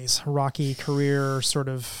families, rocky career, sort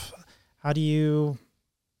of. How do you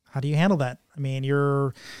handle that? I mean,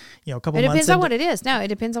 you're, a couple months. It depends on what it is. No, it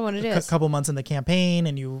depends on what it is. A couple months in the campaign,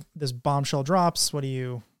 and this bombshell drops. What do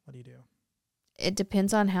you do? It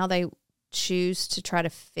depends on how they choose to try to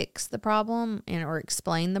fix the problem or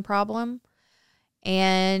explain the problem.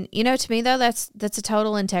 And to me though, that's a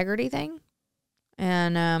total integrity thing.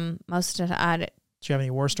 And most of the time, do you have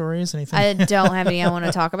any war stories? Anything? I don't have any I want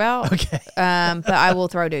to talk about. Okay. But I will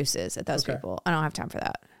throw deuces at those people. I don't have time for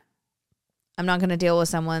that. I'm not going to deal with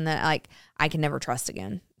someone that I can never trust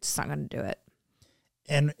again. Just not going to do it.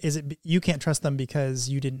 And is it you can't trust them because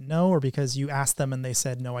you didn't know, or because you asked them and they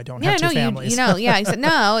said, no, I don't have two families? He said,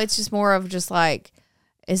 no, it's just more of just like,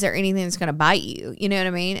 is there anything that's going to bite you? You know what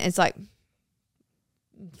I mean? It's like,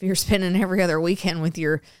 if you're spending every other weekend with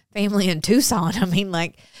your family in Tucson, I mean,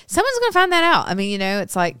 like, someone's going to find that out. I mean,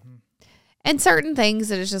 it's like, and certain things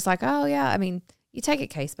that it's just like, oh yeah, I mean, you take it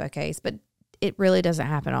case by case, but it really doesn't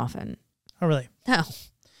happen often. Oh, really? No.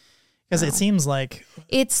 Because it seems like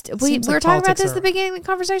we were talking about this at the beginning of the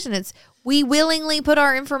conversation. We willingly put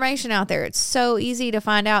our information out there. It's so easy to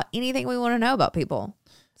find out anything we want to know about people.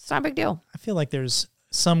 It's not a big deal. I feel like there's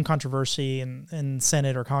some controversy in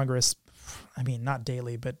Senate or Congress. I mean, not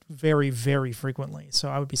daily, but very, very frequently. So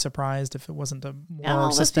I would be surprised if it wasn't a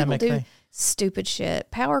more systemic thing. Stupid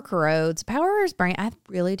shit. Power corrodes. Power is brain. I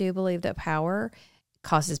really do believe that power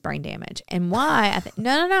causes brain damage. And why?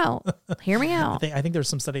 No. Hear me out. I think there's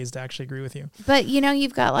some studies to actually agree with you. But,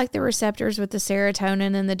 you've got like the receptors with the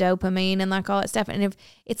serotonin and the dopamine and like all that stuff. And if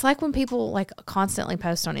it's like when people like constantly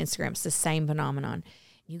post on Instagram, it's the same phenomenon.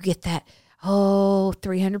 You get that,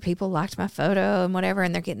 300 people liked my photo and whatever.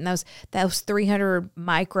 And they're getting those 300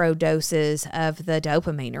 micro doses of the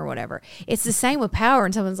dopamine or whatever. It's the same with power.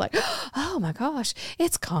 And someone's like, oh my gosh,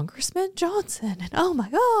 it's Congressman Johnson. And oh my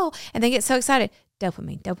God. And they get so excited.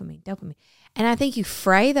 Dopamine. And I think you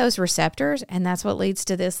fray those receptors, and that's what leads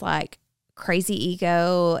to this like crazy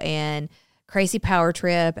ego and crazy power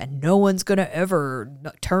trip and no one's going to ever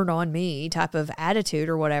turn on me type of attitude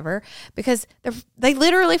or whatever, because they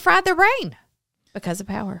literally fried their brain because of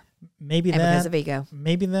power. Because of ego.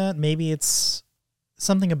 Maybe it's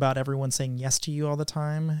something about everyone saying yes to you all the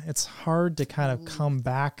time. It's hard to kind of come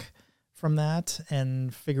back from that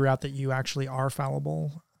and figure out that you actually are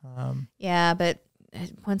fallible. Yeah, but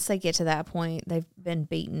once they get to that point, they've been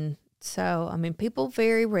beaten. So, I mean, people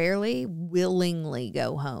very rarely willingly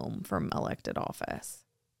go home from elected office.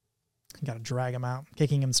 You got to drag them out,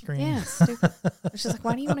 kicking and screaming. Yeah, stupid. It's just like,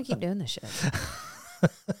 why do you want to keep doing this shit?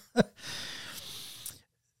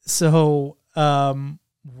 So,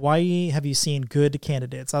 why have you seen good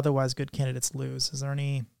candidates, otherwise good candidates, lose? Is there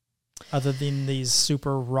any, other than these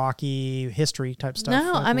super rocky history type stuff?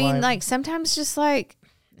 No, I mean, like sometimes just like,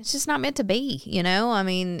 it's just not meant to be, I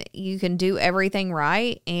mean, you can do everything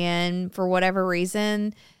right, and for whatever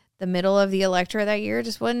reason, the middle of the electorate that year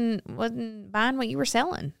just wasn't buying what you were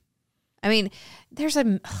selling. I mean, there's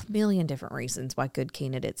a million different reasons why good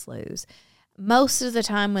candidates lose. most of the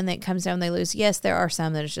time when it comes down, they lose. Yes, there are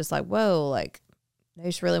some that it's just like, whoa, like they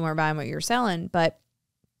just really weren't buying what you're selling. But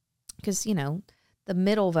because, the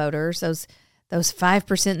middle voters, those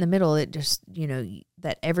 5% in the middle, it just,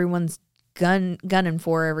 that everyone's gunning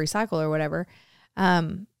for every cycle or whatever,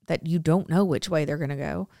 that you don't know which way they're going to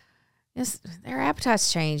go. Their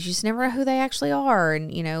appetites change. You just never know who they actually are.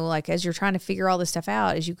 And, like as you're trying to figure all this stuff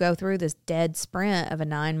out, as you go through this dead sprint of a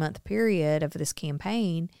 9-month period of this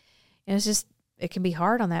campaign, it can be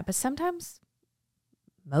hard on that. But sometimes,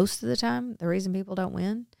 most of the time, the reason people don't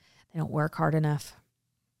win, they don't work hard enough.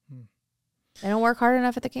 They don't work hard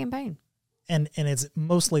enough at the campaign. And it's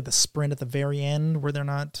mostly the sprint at the very end where they're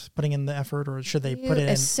not putting in the effort, or should they put it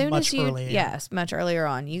in much earlier? Yes, much earlier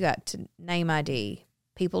on. You got to name ID,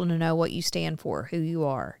 people to know what you stand for, who you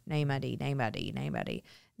are, name ID, name ID, name ID.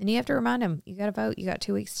 Then you have to remind them, you got to vote. You got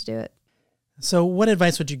 2 weeks to do it. So what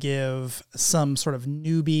advice would you give some sort of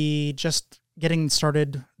newbie just getting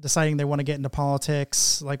started, deciding they want to get into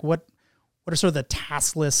politics? Like what are sort of the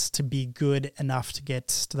task lists to be good enough to get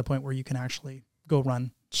to the point where you can actually go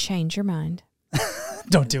run? Change your mind.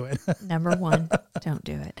 Don't do it. Number 1, don't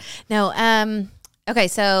do it. No. Okay.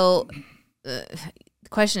 So the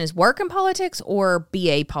question is, work in politics or be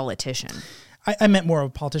a politician? I meant more of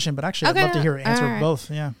a politician, but actually I'd love to hear an answer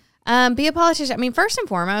both. Yeah. Be a politician. I mean, first and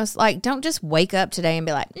foremost, like, don't just wake up today and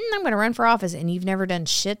be like, I'm going to run for office, and you've never done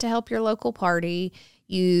shit to help your local party.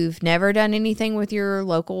 You've never done anything with your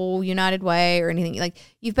local United Way or anything. Like,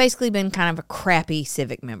 you've basically been kind of a crappy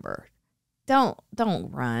civic member. Don't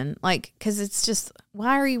run, like, because it's just,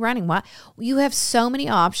 why are you running? Why? You have so many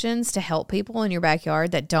options to help people in your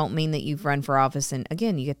backyard that don't mean that you've run for office. And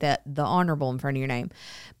again, you get the honorable in front of your name.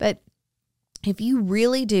 But if you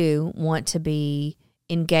really do want to be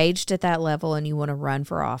engaged at that level and you want to run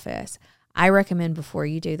for office, I recommend before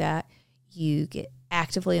you do that, you get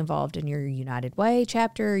actively involved in your United Way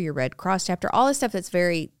chapter, your Red Cross chapter, all this stuff that's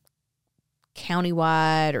very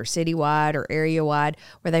countywide or citywide or area-wide,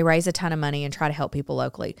 where they raise a ton of money and try to help people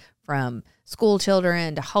locally, from school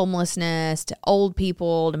children to homelessness to old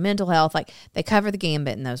people to mental health. Like, they cover the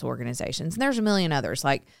gambit in those organizations. And there's a million others.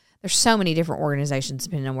 Like, there's so many different organizations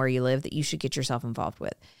depending on where you live that you should get yourself involved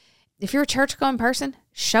with. If you're a church-going person,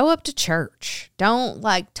 show up to church. Don't,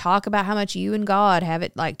 like, talk about how much you and God have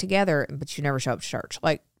it, like, together, but you never show up to church.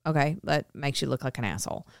 Like, okay, that makes you look like an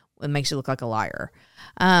asshole. It makes you look like a liar.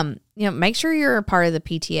 Make sure you're a part of the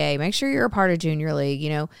PTA. Make sure you're a part of Junior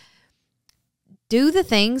League. Do the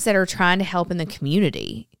things that are trying to help in the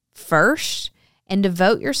community first and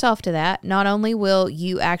devote yourself to that. Not only will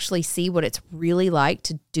you actually see what it's really like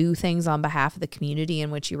to do things on behalf of the community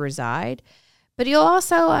in which you reside, but you'll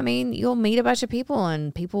also, you'll meet a bunch of people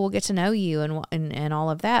and people will get to know you and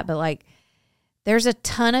all of that. But, like, there's a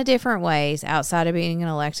ton of different ways outside of being an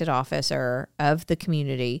elected officer of the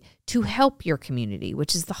community to help your community,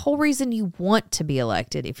 which is the whole reason you want to be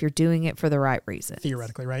elected if you're doing it for the right reason.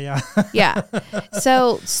 Theoretically, right? Yeah. Yeah.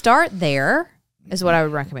 So start there is what I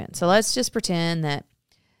would recommend. So let's just pretend that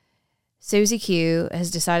Susie Q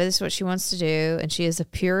has decided this is what she wants to do, and she has a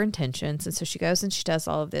pure intentions. And so she goes and she does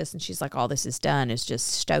all of this, and she's like, all this is done is just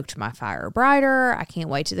stoked my fire brighter. I can't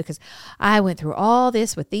wait to, because I went through all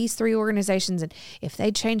this with these 3 organizations, and if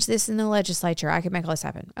they change this in the legislature, I could make all this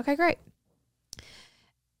happen. Okay, great.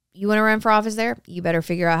 You want to run for office there? You better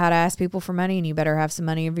figure out how to ask people for money, and you better have some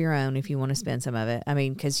money of your own if you want to spend some of it.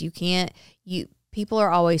 Because people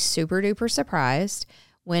are always super duper surprised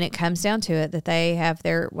when it comes down to it that they have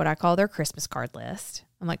what I call their Christmas card list.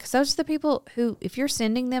 I'm like, because those are the people who, if you're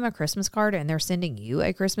sending them a Christmas card and they're sending you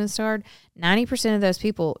a Christmas card, 90% of those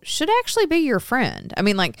people should actually be your friend.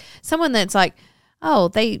 Like, someone that's like, oh,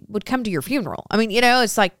 they would come to your funeral.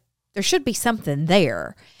 It's like, there should be something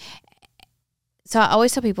there. So I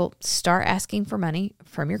always tell people, start asking for money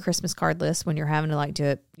from your Christmas card list when you're having to, like, do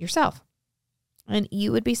it yourself. And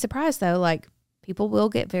you would be surprised, though, like, people will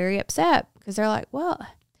get very upset because they're like, well,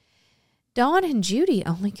 Dawn and Judy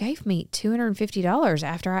only gave me $250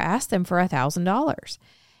 after I asked them for $1,000.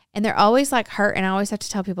 And they're always, like, hurt. And I always have to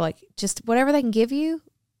tell people, like, just whatever they can give you,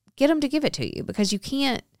 get them to give it to you, because you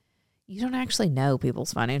don't actually know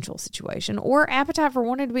people's financial situation or appetite for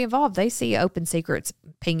wanting to be involved. They see open secrets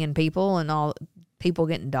pinging people and all, people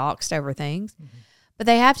getting doxxed over things. Mm-hmm. But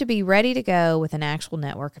they have to be ready to go with an actual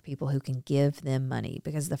network of people who can give them money,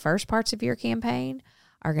 because the first parts of your campaign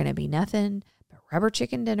are going to be nothing but rubber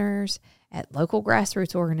chicken dinners at local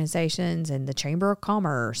grassroots organizations and the Chamber of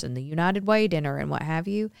Commerce and the United Way dinner and what have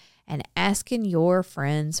you, and asking your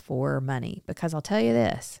friends for money. Because I'll tell you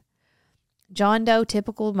this, John Doe,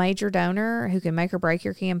 typical major donor who can make or break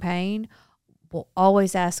your campaign, will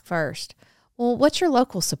always ask first, well, what's your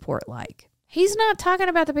local support like? He's not talking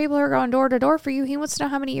about the people who are going door to door for you. He wants to know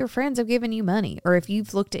how many of your friends have given you money, or if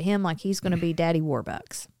you've looked at him like he's going to be Daddy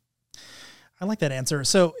Warbucks. I like that answer.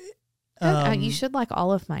 So you should like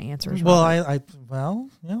all of my answers. Well,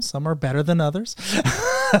 some are better than others.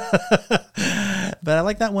 But I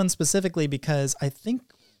like that one specifically because I think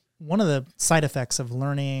one of the side effects of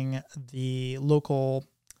learning the local,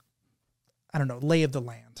 lay of the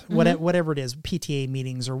land, whatever it is, PTA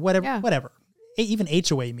meetings or whatever, even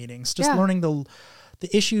HOA meetings, just learning the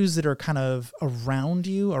issues that are kind of around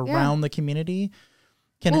you, around the community,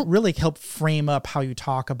 can really help frame up how you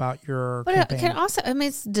talk about your campaign. It can also,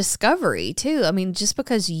 it's discovery too. Just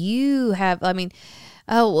because you have,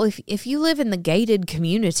 if you live in the gated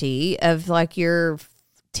community of like your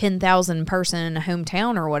 10,000 person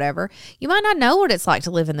hometown or whatever, you might not know what it's like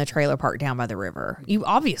to live in the trailer park down by the river. You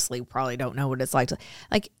obviously probably don't know what it's like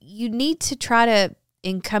you need to try to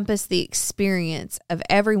encompass the experience of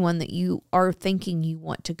everyone that you are thinking you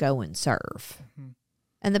want to go and serve. Mm-hmm.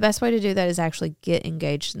 And the best way to do that is actually get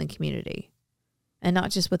engaged in the community and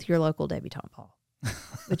not just with your local debutante ball,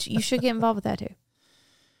 which you should get involved with that too.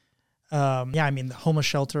 The homeless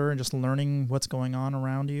shelter and just learning what's going on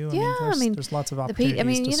around you. There's lots of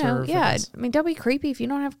opportunities to serve. Don't be creepy if you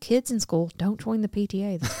don't have kids in school. Don't join the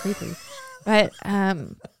PTA. That's creepy. But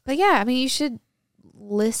you should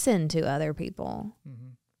listen to other people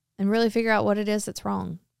and really figure out what it is that's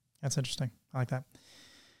wrong. That's interesting. I like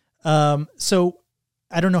that. So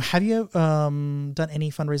I don't know. Have you done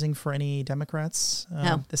any fundraising for any Democrats?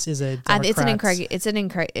 No. This is a Democrat. It's an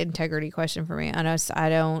integrity question for me. I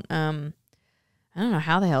don't know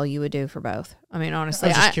how the hell you would do for both. Honestly, I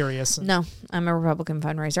was just curious. No, I'm a Republican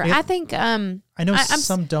fundraiser. I think I know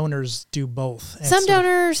some donors do both. Some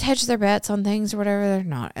donors hedge their bets on things or whatever. They're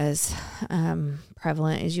not as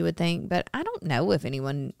prevalent as you would think. But I don't know if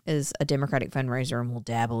anyone is a Democratic fundraiser and will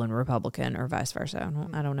dabble in Republican or vice versa.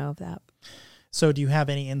 I don't know of that. So do you have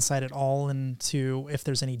any insight at all into if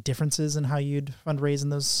there's any differences in how you'd fundraise in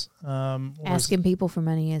those? Asking people for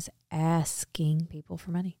money is asking people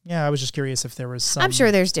for money. Yeah, I was just curious if there was some. I'm sure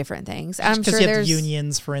there's different things. I'm sure you there's have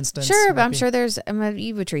unions, for instance. Sure, but I'm sure there's.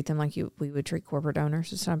 You would treat them like we would treat corporate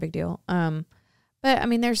donors. It's not a big deal. But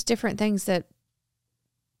there's different things that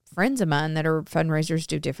friends of mine that are fundraisers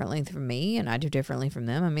do differently from me, and I do differently from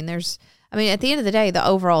them. At the end of the day, the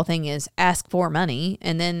overall thing is ask for money.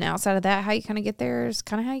 And then outside of that, how you kind of get there is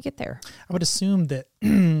kind of how you get there. I would assume that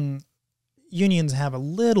unions have a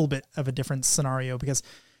little bit of a different scenario because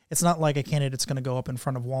it's not like a candidate's going to go up in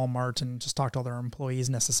front of Walmart and just talk to all their employees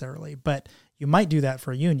necessarily. But you might do that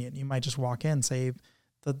for a union. You might just walk in and say,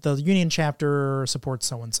 the union chapter supports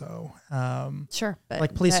so-and-so. Sure. But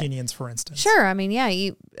like police unions, for instance. Sure.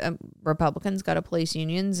 Republicans go to police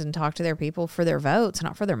unions and talk to their people for their votes,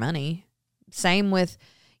 not for their money. Same with,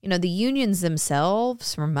 the unions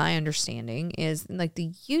themselves, from my understanding, is like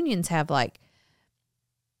the unions have like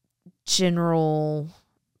general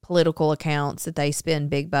political accounts that they spend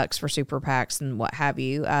big bucks for super PACs and what have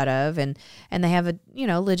you out of. And they have a,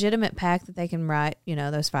 legitimate PAC that they can write,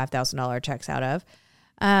 those $5,000 checks out of.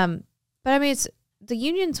 It's the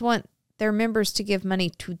unions want their members to give money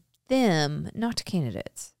to them, not to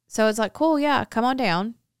candidates. So it's like, cool. Yeah. Come on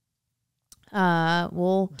down.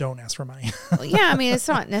 Don't ask for money. It's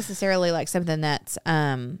not necessarily like something that's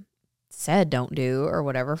said don't do or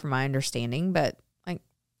whatever, from my understanding, but like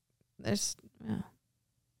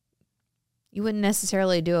you wouldn't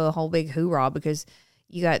necessarily do a whole big hoorah because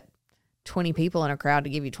you got 20 people in a crowd to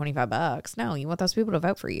give you $25. No, you want those people to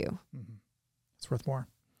vote for you. Mm-hmm. It's worth more.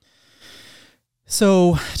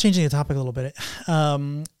 So changing the topic a little bit,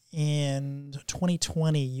 in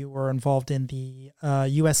 2020, you were involved in the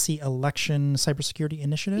USC Election Cybersecurity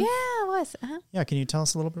Initiative. Yeah, I was. Uh-huh. Yeah, can you tell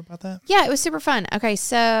us a little bit about that? Yeah, it was super fun. Okay,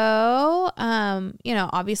 so,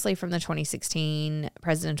 obviously from the 2016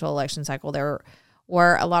 presidential election cycle, there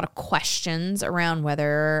were a lot of questions around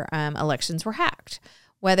whether elections were hacked.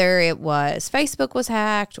 Whether it was Facebook was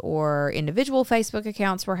hacked or individual Facebook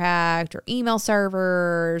accounts were hacked or email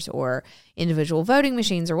servers or individual voting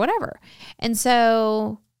machines or whatever. And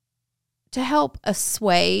so to help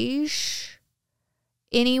assuage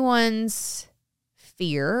anyone's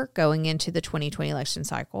fear going into the 2020 election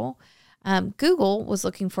cycle, Google was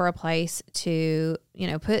looking for a place to,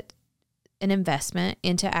 put an investment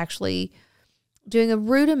into actually doing a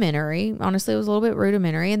rudimentary, honestly, it was a little bit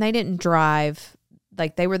rudimentary, and they didn't drive,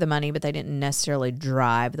 like they were the money, but they didn't necessarily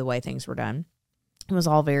drive the way things were done. It was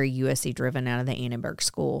all very USC driven out of the Annenberg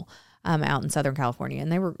School out in Southern California.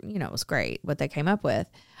 And they were, it was great what they came up with.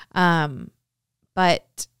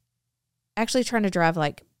 But actually trying to drive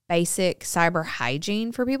like basic cyber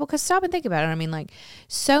hygiene for people. Because stop and think about it. I mean, like,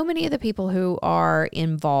 so many of the people who are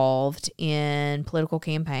involved in political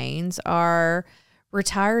campaigns are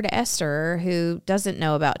retired Esther who doesn't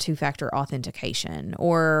know about two-factor authentication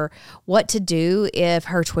or what to do if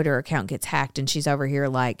her Twitter account gets hacked and she's over here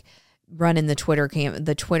like running the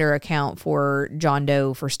Twitter account for John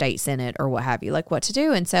Doe for state senate or what have you, like what to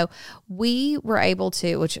do. And so we were able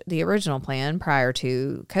to, which the original plan prior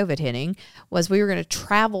to COVID hitting was we were going to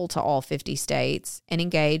travel to all 50 states and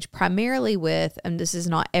engage primarily with, and this is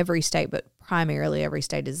not every state, but primarily every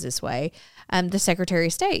state is this way, the Secretary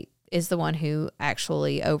of State is the one who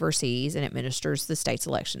actually oversees and administers the state's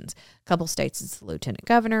elections. A couple states it's the lieutenant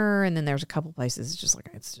governor, and then there's a couple places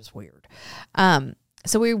it's just weird.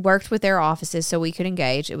 So we worked with their offices so we could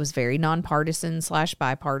engage. It was very nonpartisan /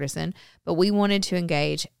 bipartisan, but we wanted to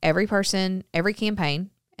engage every person, every campaign,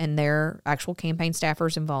 and their actual campaign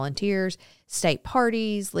staffers and volunteers, state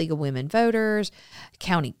parties, League of Women Voters,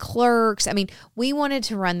 county clerks. I mean, we wanted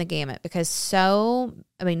to run the gamut because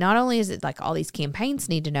not only is it like all these campaigns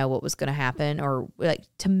need to know what was going to happen or like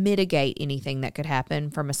to mitigate anything that could happen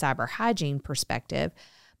from a cyber hygiene perspective,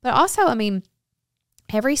 but also, I mean,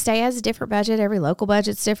 every state has a different budget. Every local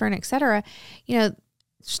budget's different, et cetera. You know,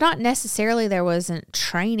 it's not necessarily there wasn't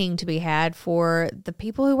training to be had for the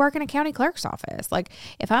people who work in a county clerk's office. Like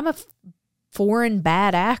if I'm a foreign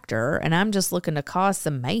bad actor and I'm just looking to cause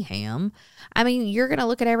some mayhem, I mean, you're going to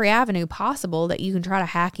look at every avenue possible that you can try to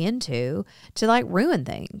hack into to like ruin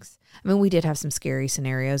things. I mean, we did have some scary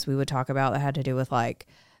scenarios we would talk about that had to do with like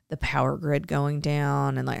the power grid going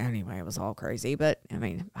down and like, anyway, it was all crazy, but I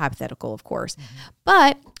mean, hypothetical, of course,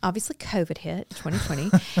 but obviously COVID hit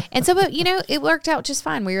 2020. And so, but you know, it worked out just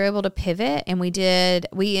fine. We were able to pivot and we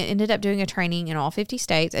ended up doing a training in all 50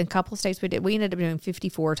 states and a couple of states we ended up doing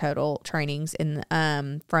 54 total trainings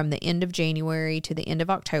from the end of January to the end of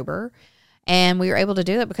October. And we were able to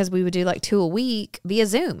do that because we would do like 2 a week via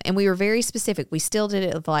Zoom. And we were very specific. We still did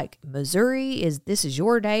it with like, Missouri this is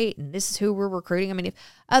your date and this is who we're recruiting. I mean, if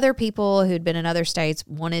other people who'd been in other states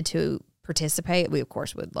wanted to participate, we of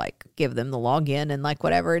course would like give them the login and like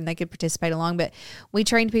whatever, and they could participate along. But we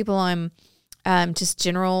trained people on just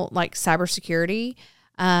general like cybersecurity.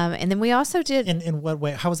 And then we also did. In what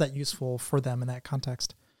way? How was that useful for them in that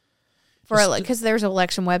context? Because there's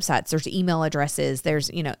election websites, there's email addresses, there's,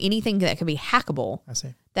 you know, anything that could be hackable. I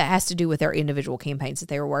see. That has to do with their individual campaigns that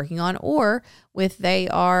they were working on, or with they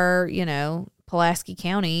are, you know, Pulaski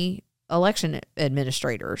County election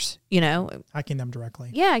administrators, you know. Hacking them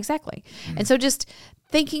directly. Yeah, exactly. Mm-hmm. And so just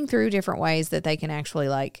thinking through different ways that they can actually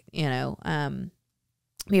like, you know,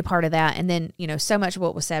 be a part of that. And then, you know, so much of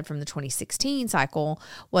what was said from the 2016 cycle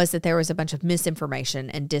was that there was a bunch of misinformation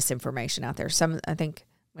and disinformation out there. I think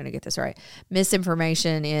I'm going to get this right.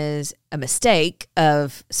 Misinformation is a mistake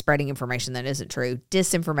of spreading information that isn't true.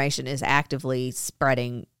 Disinformation is actively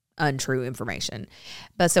spreading untrue information.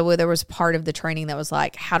 But so there was part of the training that was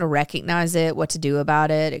like how to recognize it, what to do about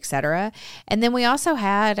it, et cetera. And then we also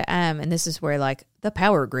had, and this is where like the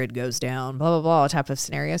power grid goes down, blah, blah, blah, type of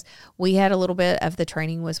scenarios. We had a little bit of the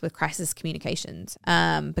training was with crisis communications,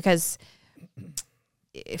 because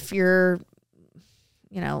if you're,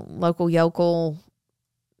 you know, local, yokel,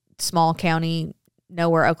 small county,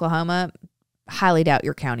 nowhere, Oklahoma, highly doubt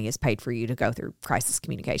your county is paid for you to go through crisis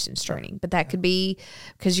communications training. But that could be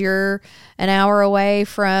because you're an hour away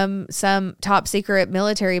from some top secret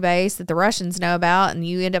military base that the Russians know about, and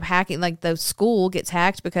you end up hacking, like the school gets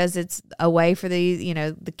hacked because it's a way for the, you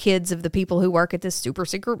know, the kids of the people who work at this super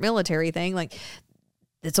secret military thing. Like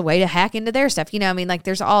it's a way to hack into their stuff. You know, I mean, like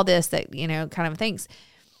there's all this that, you know, kind of things.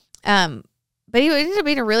 But it ended up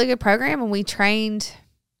being a really good program, and we trained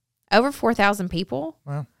over 4,000 people.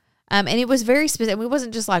 Wow. And it was very specific. It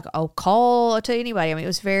wasn't just like, oh, call to anybody. I mean, it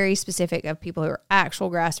was very specific of people who are actual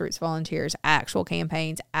grassroots volunteers, actual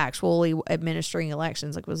campaigns, actually administering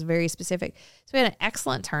elections. Like it was very specific. So we had an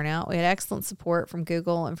excellent turnout. We had excellent support from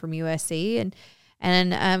Google and from USC.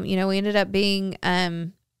 And you know, we ended up being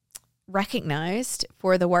recognized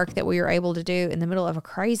for the work that we were able to do in the middle of a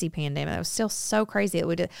crazy pandemic. It was still so crazy that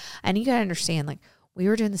we did. And you got to understand, like we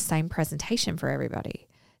were doing the same presentation for everybody.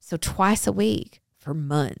 So twice a week for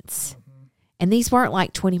months. Mm-hmm. And these weren't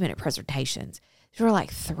like 20-minute presentations. These were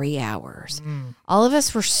like 3 hours. Mm. All of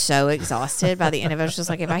us were so exhausted by the end of it. I was just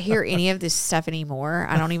like, if I hear any of this stuff anymore,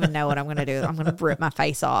 I don't even know what I'm going to do. I'm going to rip my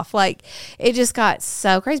face off. Like it just got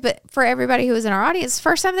so crazy. But for everybody who was in our audience,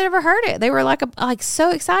 first time they ever heard it, they were like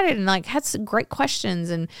so excited and like had some great questions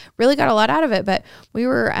and really got a lot out of it. But we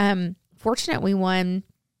were fortunate. We won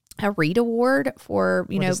a Reed Award for,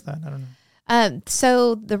 you know. What is that? I don't know.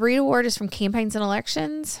 So the Reed Award is from Campaigns and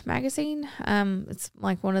Elections magazine. It's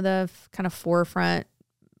like one of the kind of forefront,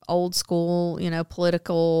 old school,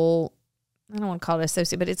 political. I don't want to call it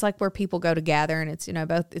associate, but it's like where people go to gather, and it's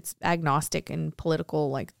both. It's agnostic and political,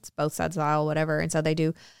 like it's both sides of the aisle, whatever. And so they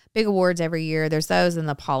do big awards every year. There's those, and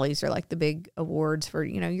the Pollies are like the big awards for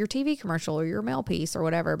your TV commercial or your mail piece or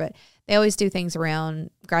whatever. But they always do things around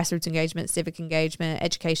grassroots engagement, civic engagement,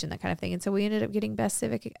 education, that kind of thing. And so we ended up getting best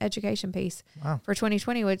civic education piece for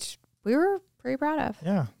 2020, which we were pretty proud of.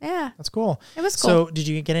 Yeah, that's cool. It was cool. So did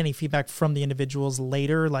you get any feedback from the individuals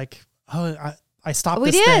later? Like, I stopped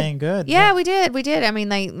this thing. Good. Yeah, we did. I mean,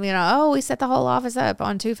 they, we set the whole office up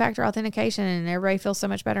on 2-factor authentication, and everybody feels so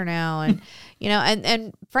much better now. And,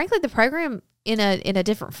 and frankly, the program in a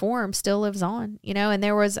different form still lives on, and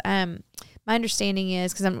there was, my understanding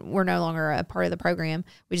is, because we're no longer a part of the program,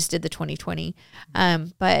 we just did the 2020.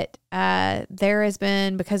 But there has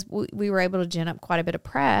been, because we were able to gin up quite a bit of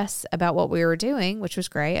press about what we were doing, which was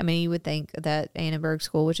great. I mean, you would think that Annenberg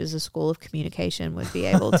School, which is a school of communication, would be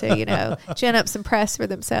able to, gin up some press for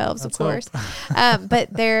themselves, of course. But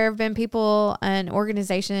there have been people and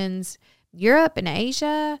organizations, Europe and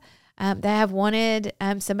Asia, that have wanted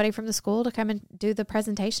somebody from the school to come and do the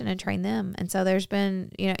presentation and train them. And so there's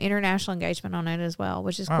been, international engagement on it as well,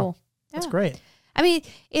 which is cool. Yeah. That's great. I mean,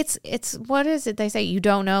 it's what is it? They say you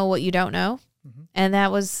don't know what you don't know. Mm-hmm. And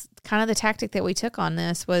that was kind of the tactic that we took on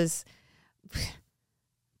this was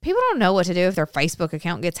people don't know what to do if their Facebook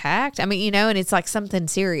account gets hacked. I mean, and it's like something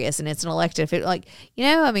serious and it's an elective. Who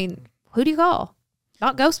do you call?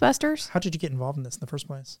 Not Ghostbusters. How did you get involved in this in the first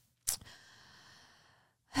place?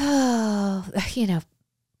 Oh,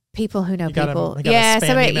 people who know people.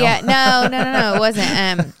 Somebody. Email. Yeah, no, it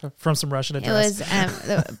wasn't. From some Russian address. It was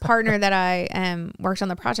the partner that I worked on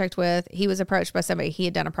the project with. He was approached by somebody he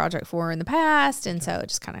had done a project for in the past, and so it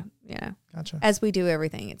just kind of, gotcha. As we do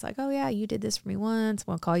everything, it's like, oh yeah, you did this for me once,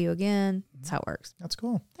 we'll call you again. That's how it works. That's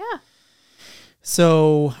cool. Yeah.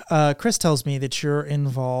 So Chris tells me that you're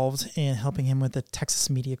involved in helping him with the Texas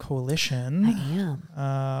Media Coalition. I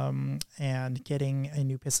am. And getting a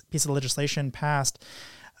new piece of legislation passed.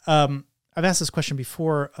 I've asked this question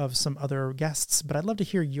before of some other guests, but I'd love to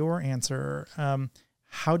hear your answer.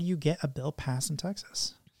 How do you get a bill passed in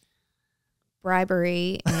Texas?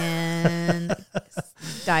 Bribery and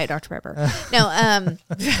Diet Dr. Pepper. No,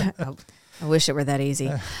 I wish it were that easy.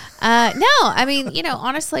 No, I mean,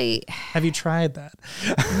 honestly. Have you tried that?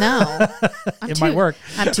 No. It might work.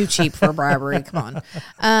 I'm too cheap for bribery. Come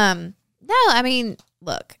on. No, I mean,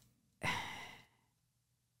 look.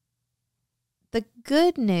 The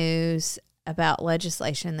good news about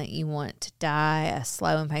legislation that you want to die a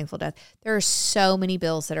slow and painful death, there are so many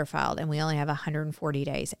bills that are filed, and we only have 140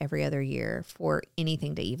 days every other year for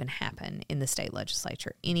anything to even happen in the state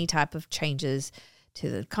legislature. Any type of changes to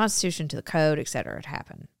the Constitution, to the code, et cetera, to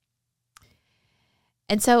happen.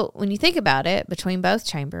 And so when you think about it, between both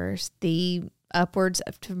chambers, the upwards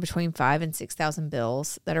of between 5,000 and 6,000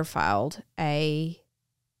 bills that are filed a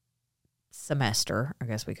semester, I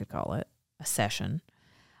guess we could call it, a session.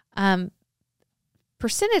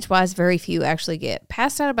 Percentage-wise, very few actually get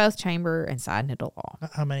passed out of both chamber and signed into law.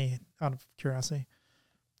 How many, out of curiosity?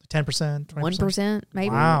 10%? 20%? 1%, maybe.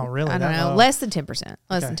 Wow, really? I don't know. Less than 10%.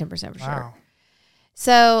 Less than 10% for sure.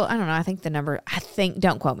 So, I don't know. I think the number,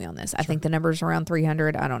 don't quote me on this. I think the number's around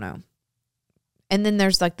 300. I don't know. And then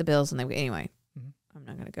there's like the bills anyway, I'm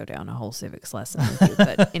not going to go down a whole civics lesson with you,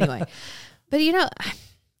 but anyway. But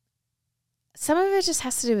some of it just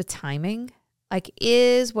has to do with timing. Like,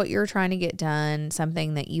 is what you're trying to get done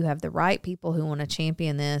something that you have the right people who want to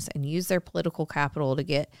champion this and use their political capital to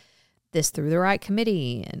get this through the right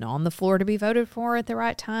committee and on the floor to be voted for at the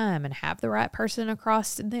right time and have the right person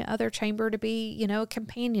across in the other chamber to be, a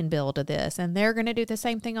companion bill to this. And they're going to do the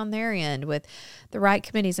same thing on their end with the right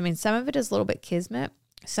committees. I mean, some of it is a little bit kismet.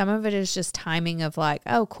 Some of it is just timing of like,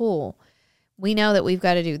 oh, cool. We know that we've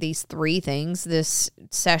got to do these 3 things this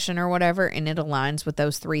session or whatever, and it aligns with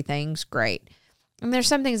those 3 things. Great. And there's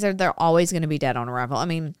some things that they're always going to be dead on arrival. I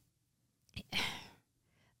mean,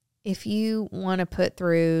 if you want to put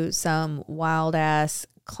through some wild ass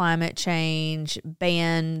climate change,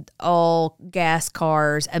 ban all gas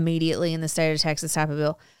cars immediately in the state of Texas type of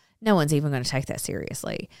bill, no one's even going to take that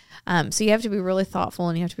seriously. So you have to be really thoughtful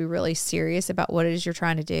and you have to be really serious about what it is you're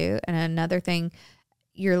trying to do. And another thing,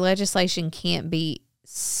 your legislation can't be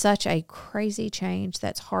such a crazy change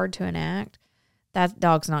that's hard to enact. That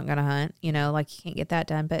dog's not going to hunt, you can't get that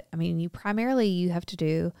done. But I mean, you have to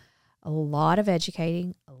do a lot of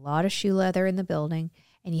educating, a lot of shoe leather in the building,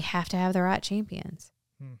 and you have to have the right champions.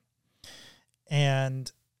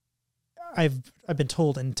 And I've been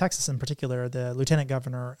told in Texas in particular, the lieutenant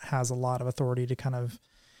governor has a lot of authority to kind of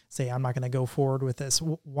say, I'm not going to go forward with this.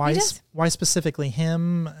 Why specifically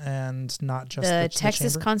him and not just the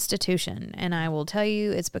Texas chamber? Constitution? And I will tell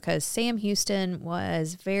you, it's because Sam Houston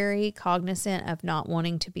was very cognizant of not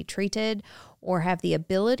wanting to be treated or have the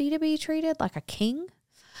ability to be treated like a king.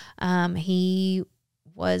 He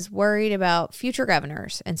was worried about future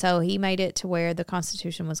governors. And so he made it to where the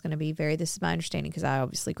Constitution was going to be this is my understanding, because I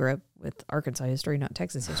obviously grew up with Arkansas history, not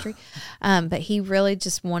Texas history. But he really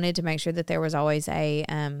just wanted to make sure that there was always a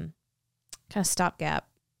kind of stopgap,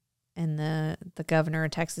 and the governor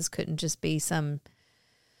of Texas couldn't just be some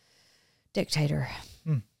dictator.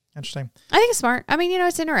 Interesting. I think it's smart. I mean,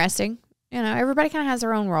 it's interesting. Everybody kind of has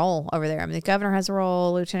their own role over there. I mean, the governor has a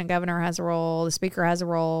role, lieutenant governor has a role, the speaker has a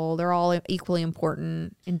role. They're all equally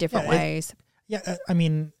important in different ways. I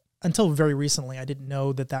mean, until very recently, I didn't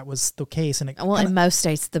know that was the case. And in most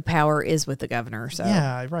states, the power is with the governor. So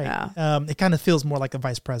yeah, right. Yeah. It kind of feels more like a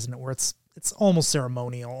vice president, where it's almost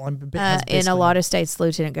ceremonial. In a lot of states, the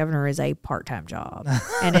lieutenant governor is a part-time job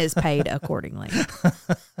and is paid accordingly.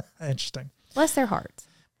 Interesting. Bless their hearts.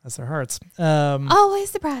 That's their hearts. Always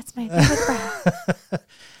the bridesmaid.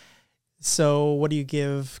 So what do you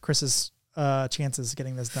give Chris's chances of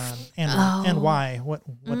getting this done? And why? What?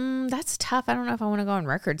 That's tough. I don't know if I want to go on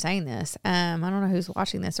record saying this. I don't know who's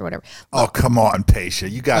watching this or whatever. Oh, come on, Pasha.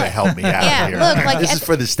 You got to help me out here. Look, this is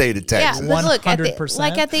for the state of Texas. Yeah, look,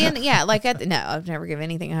 100%. At the end, no, I've never given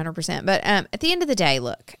anything 100%. But at the end of the day,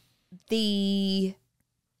 look, the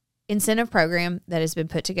incentive program that has been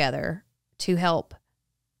put together to help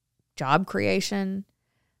job creation,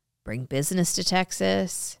 bring business to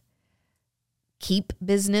Texas, keep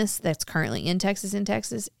business that's currently in Texas.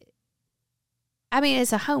 I mean,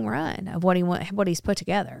 it's a home run of what he's put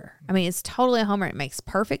together. I mean, it's totally a home run. It makes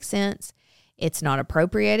perfect sense. It's not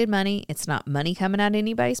appropriated money. It's not money coming out of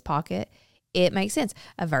anybody's pocket. It makes sense.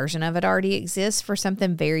 A version of it already exists for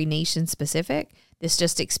something very niche and specific. This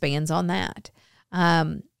just expands on that.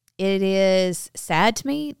 It is sad to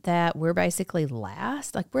me that we're basically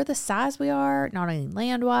last. Like, we're the size we are, not only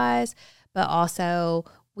land-wise, but also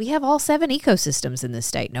we have all 7 ecosystems in this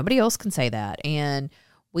state. Nobody else can say that. And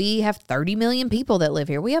we have 30 million people that live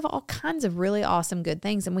here. We have all kinds of really awesome, good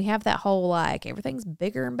things. And we have that whole, like, everything's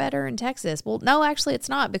bigger and better in Texas. Well, no, actually it's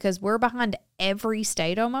not, because we're behind every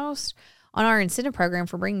state almost on our incentive program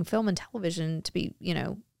for bringing film and television to be,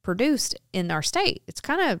 produced in our state. It's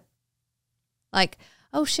kind of like,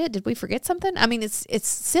 oh shit, did we forget something? I mean, it's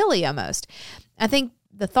silly almost. I think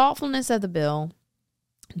the thoughtfulness of the bill,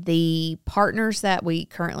 the partners that we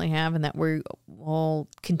currently have and that we will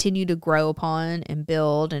continue to grow upon and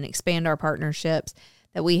build and expand our partnerships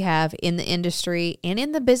that we have in the industry and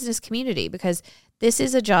in the business community, because this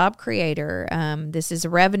is a job creator. This is a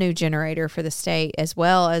revenue generator for the state, as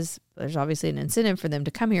well as there's obviously an incentive for them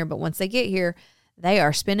to come here. But once they get here, they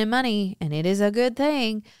are spending money, and it is a good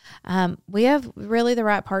thing. We have really the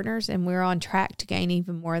right partners, and we're on track to gain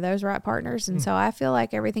even more of those right partners. And so I feel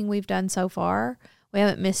like everything we've done so far, we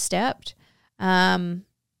haven't misstepped. I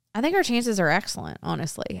think our chances are excellent,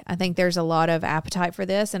 honestly. I think there's a lot of appetite for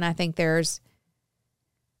this, and I think there's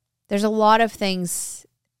a lot of things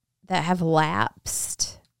that have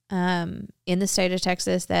lapsed in the state of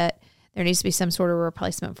Texas that there needs to be some sort of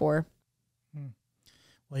replacement for.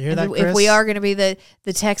 Well, you hear that, Chris? If we are going to be the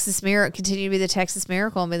Texas Miracle, continue to be the Texas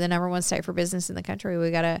Miracle and be the number 1 state for business in the country, you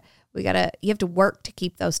have to work to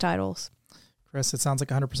keep those titles. Chris, it sounds like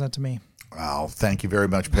 100% to me. Well, thank you very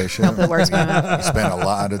much, Pasha. Hope the words going up. You spent a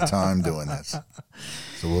lot of time doing this,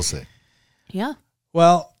 so we'll see. Yeah.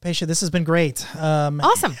 Well, Pasha, this has been great.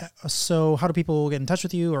 Awesome. So how do people get in touch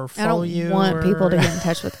with you or follow you? I don't want people to get in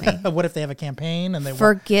touch with me. What if they have a campaign and they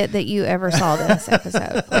forget that you ever saw this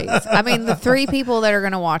episode, please? I mean, the 3 people that are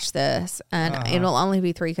going to watch this, and it'll only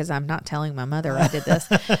be 3 because I'm not telling my mother I did this.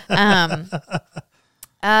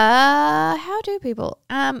 How do people?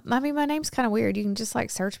 I mean, my name's kind of weird. You can just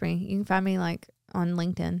search me. You can find me on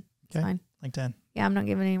LinkedIn. It's fine. LinkedIn. Yeah, I'm not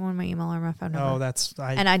giving anyone my email or my phone number. Oh,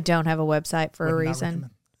 and I don't have a website for a reason.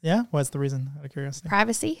 Yeah? What's the reason, out of curiosity?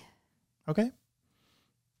 Privacy. Okay. You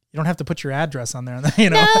don't have to put your address on there. No,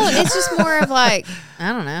 it's just more of I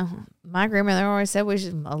don't know. My grandmother always said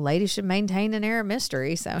a lady should maintain an air of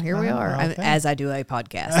mystery. So here we are. Okay. As I do a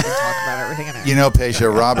podcast and talk about everything I know. You know, Pasha,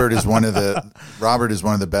 Robert is one of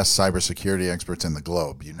the best cybersecurity experts in the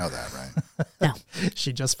globe. You know that, right? No.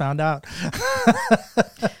 She just found out.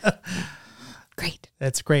 Great.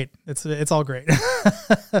 It's great. It's all great.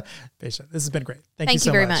 Pasha, this has been great. Thank you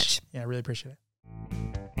so very much. Yeah, I really appreciate it.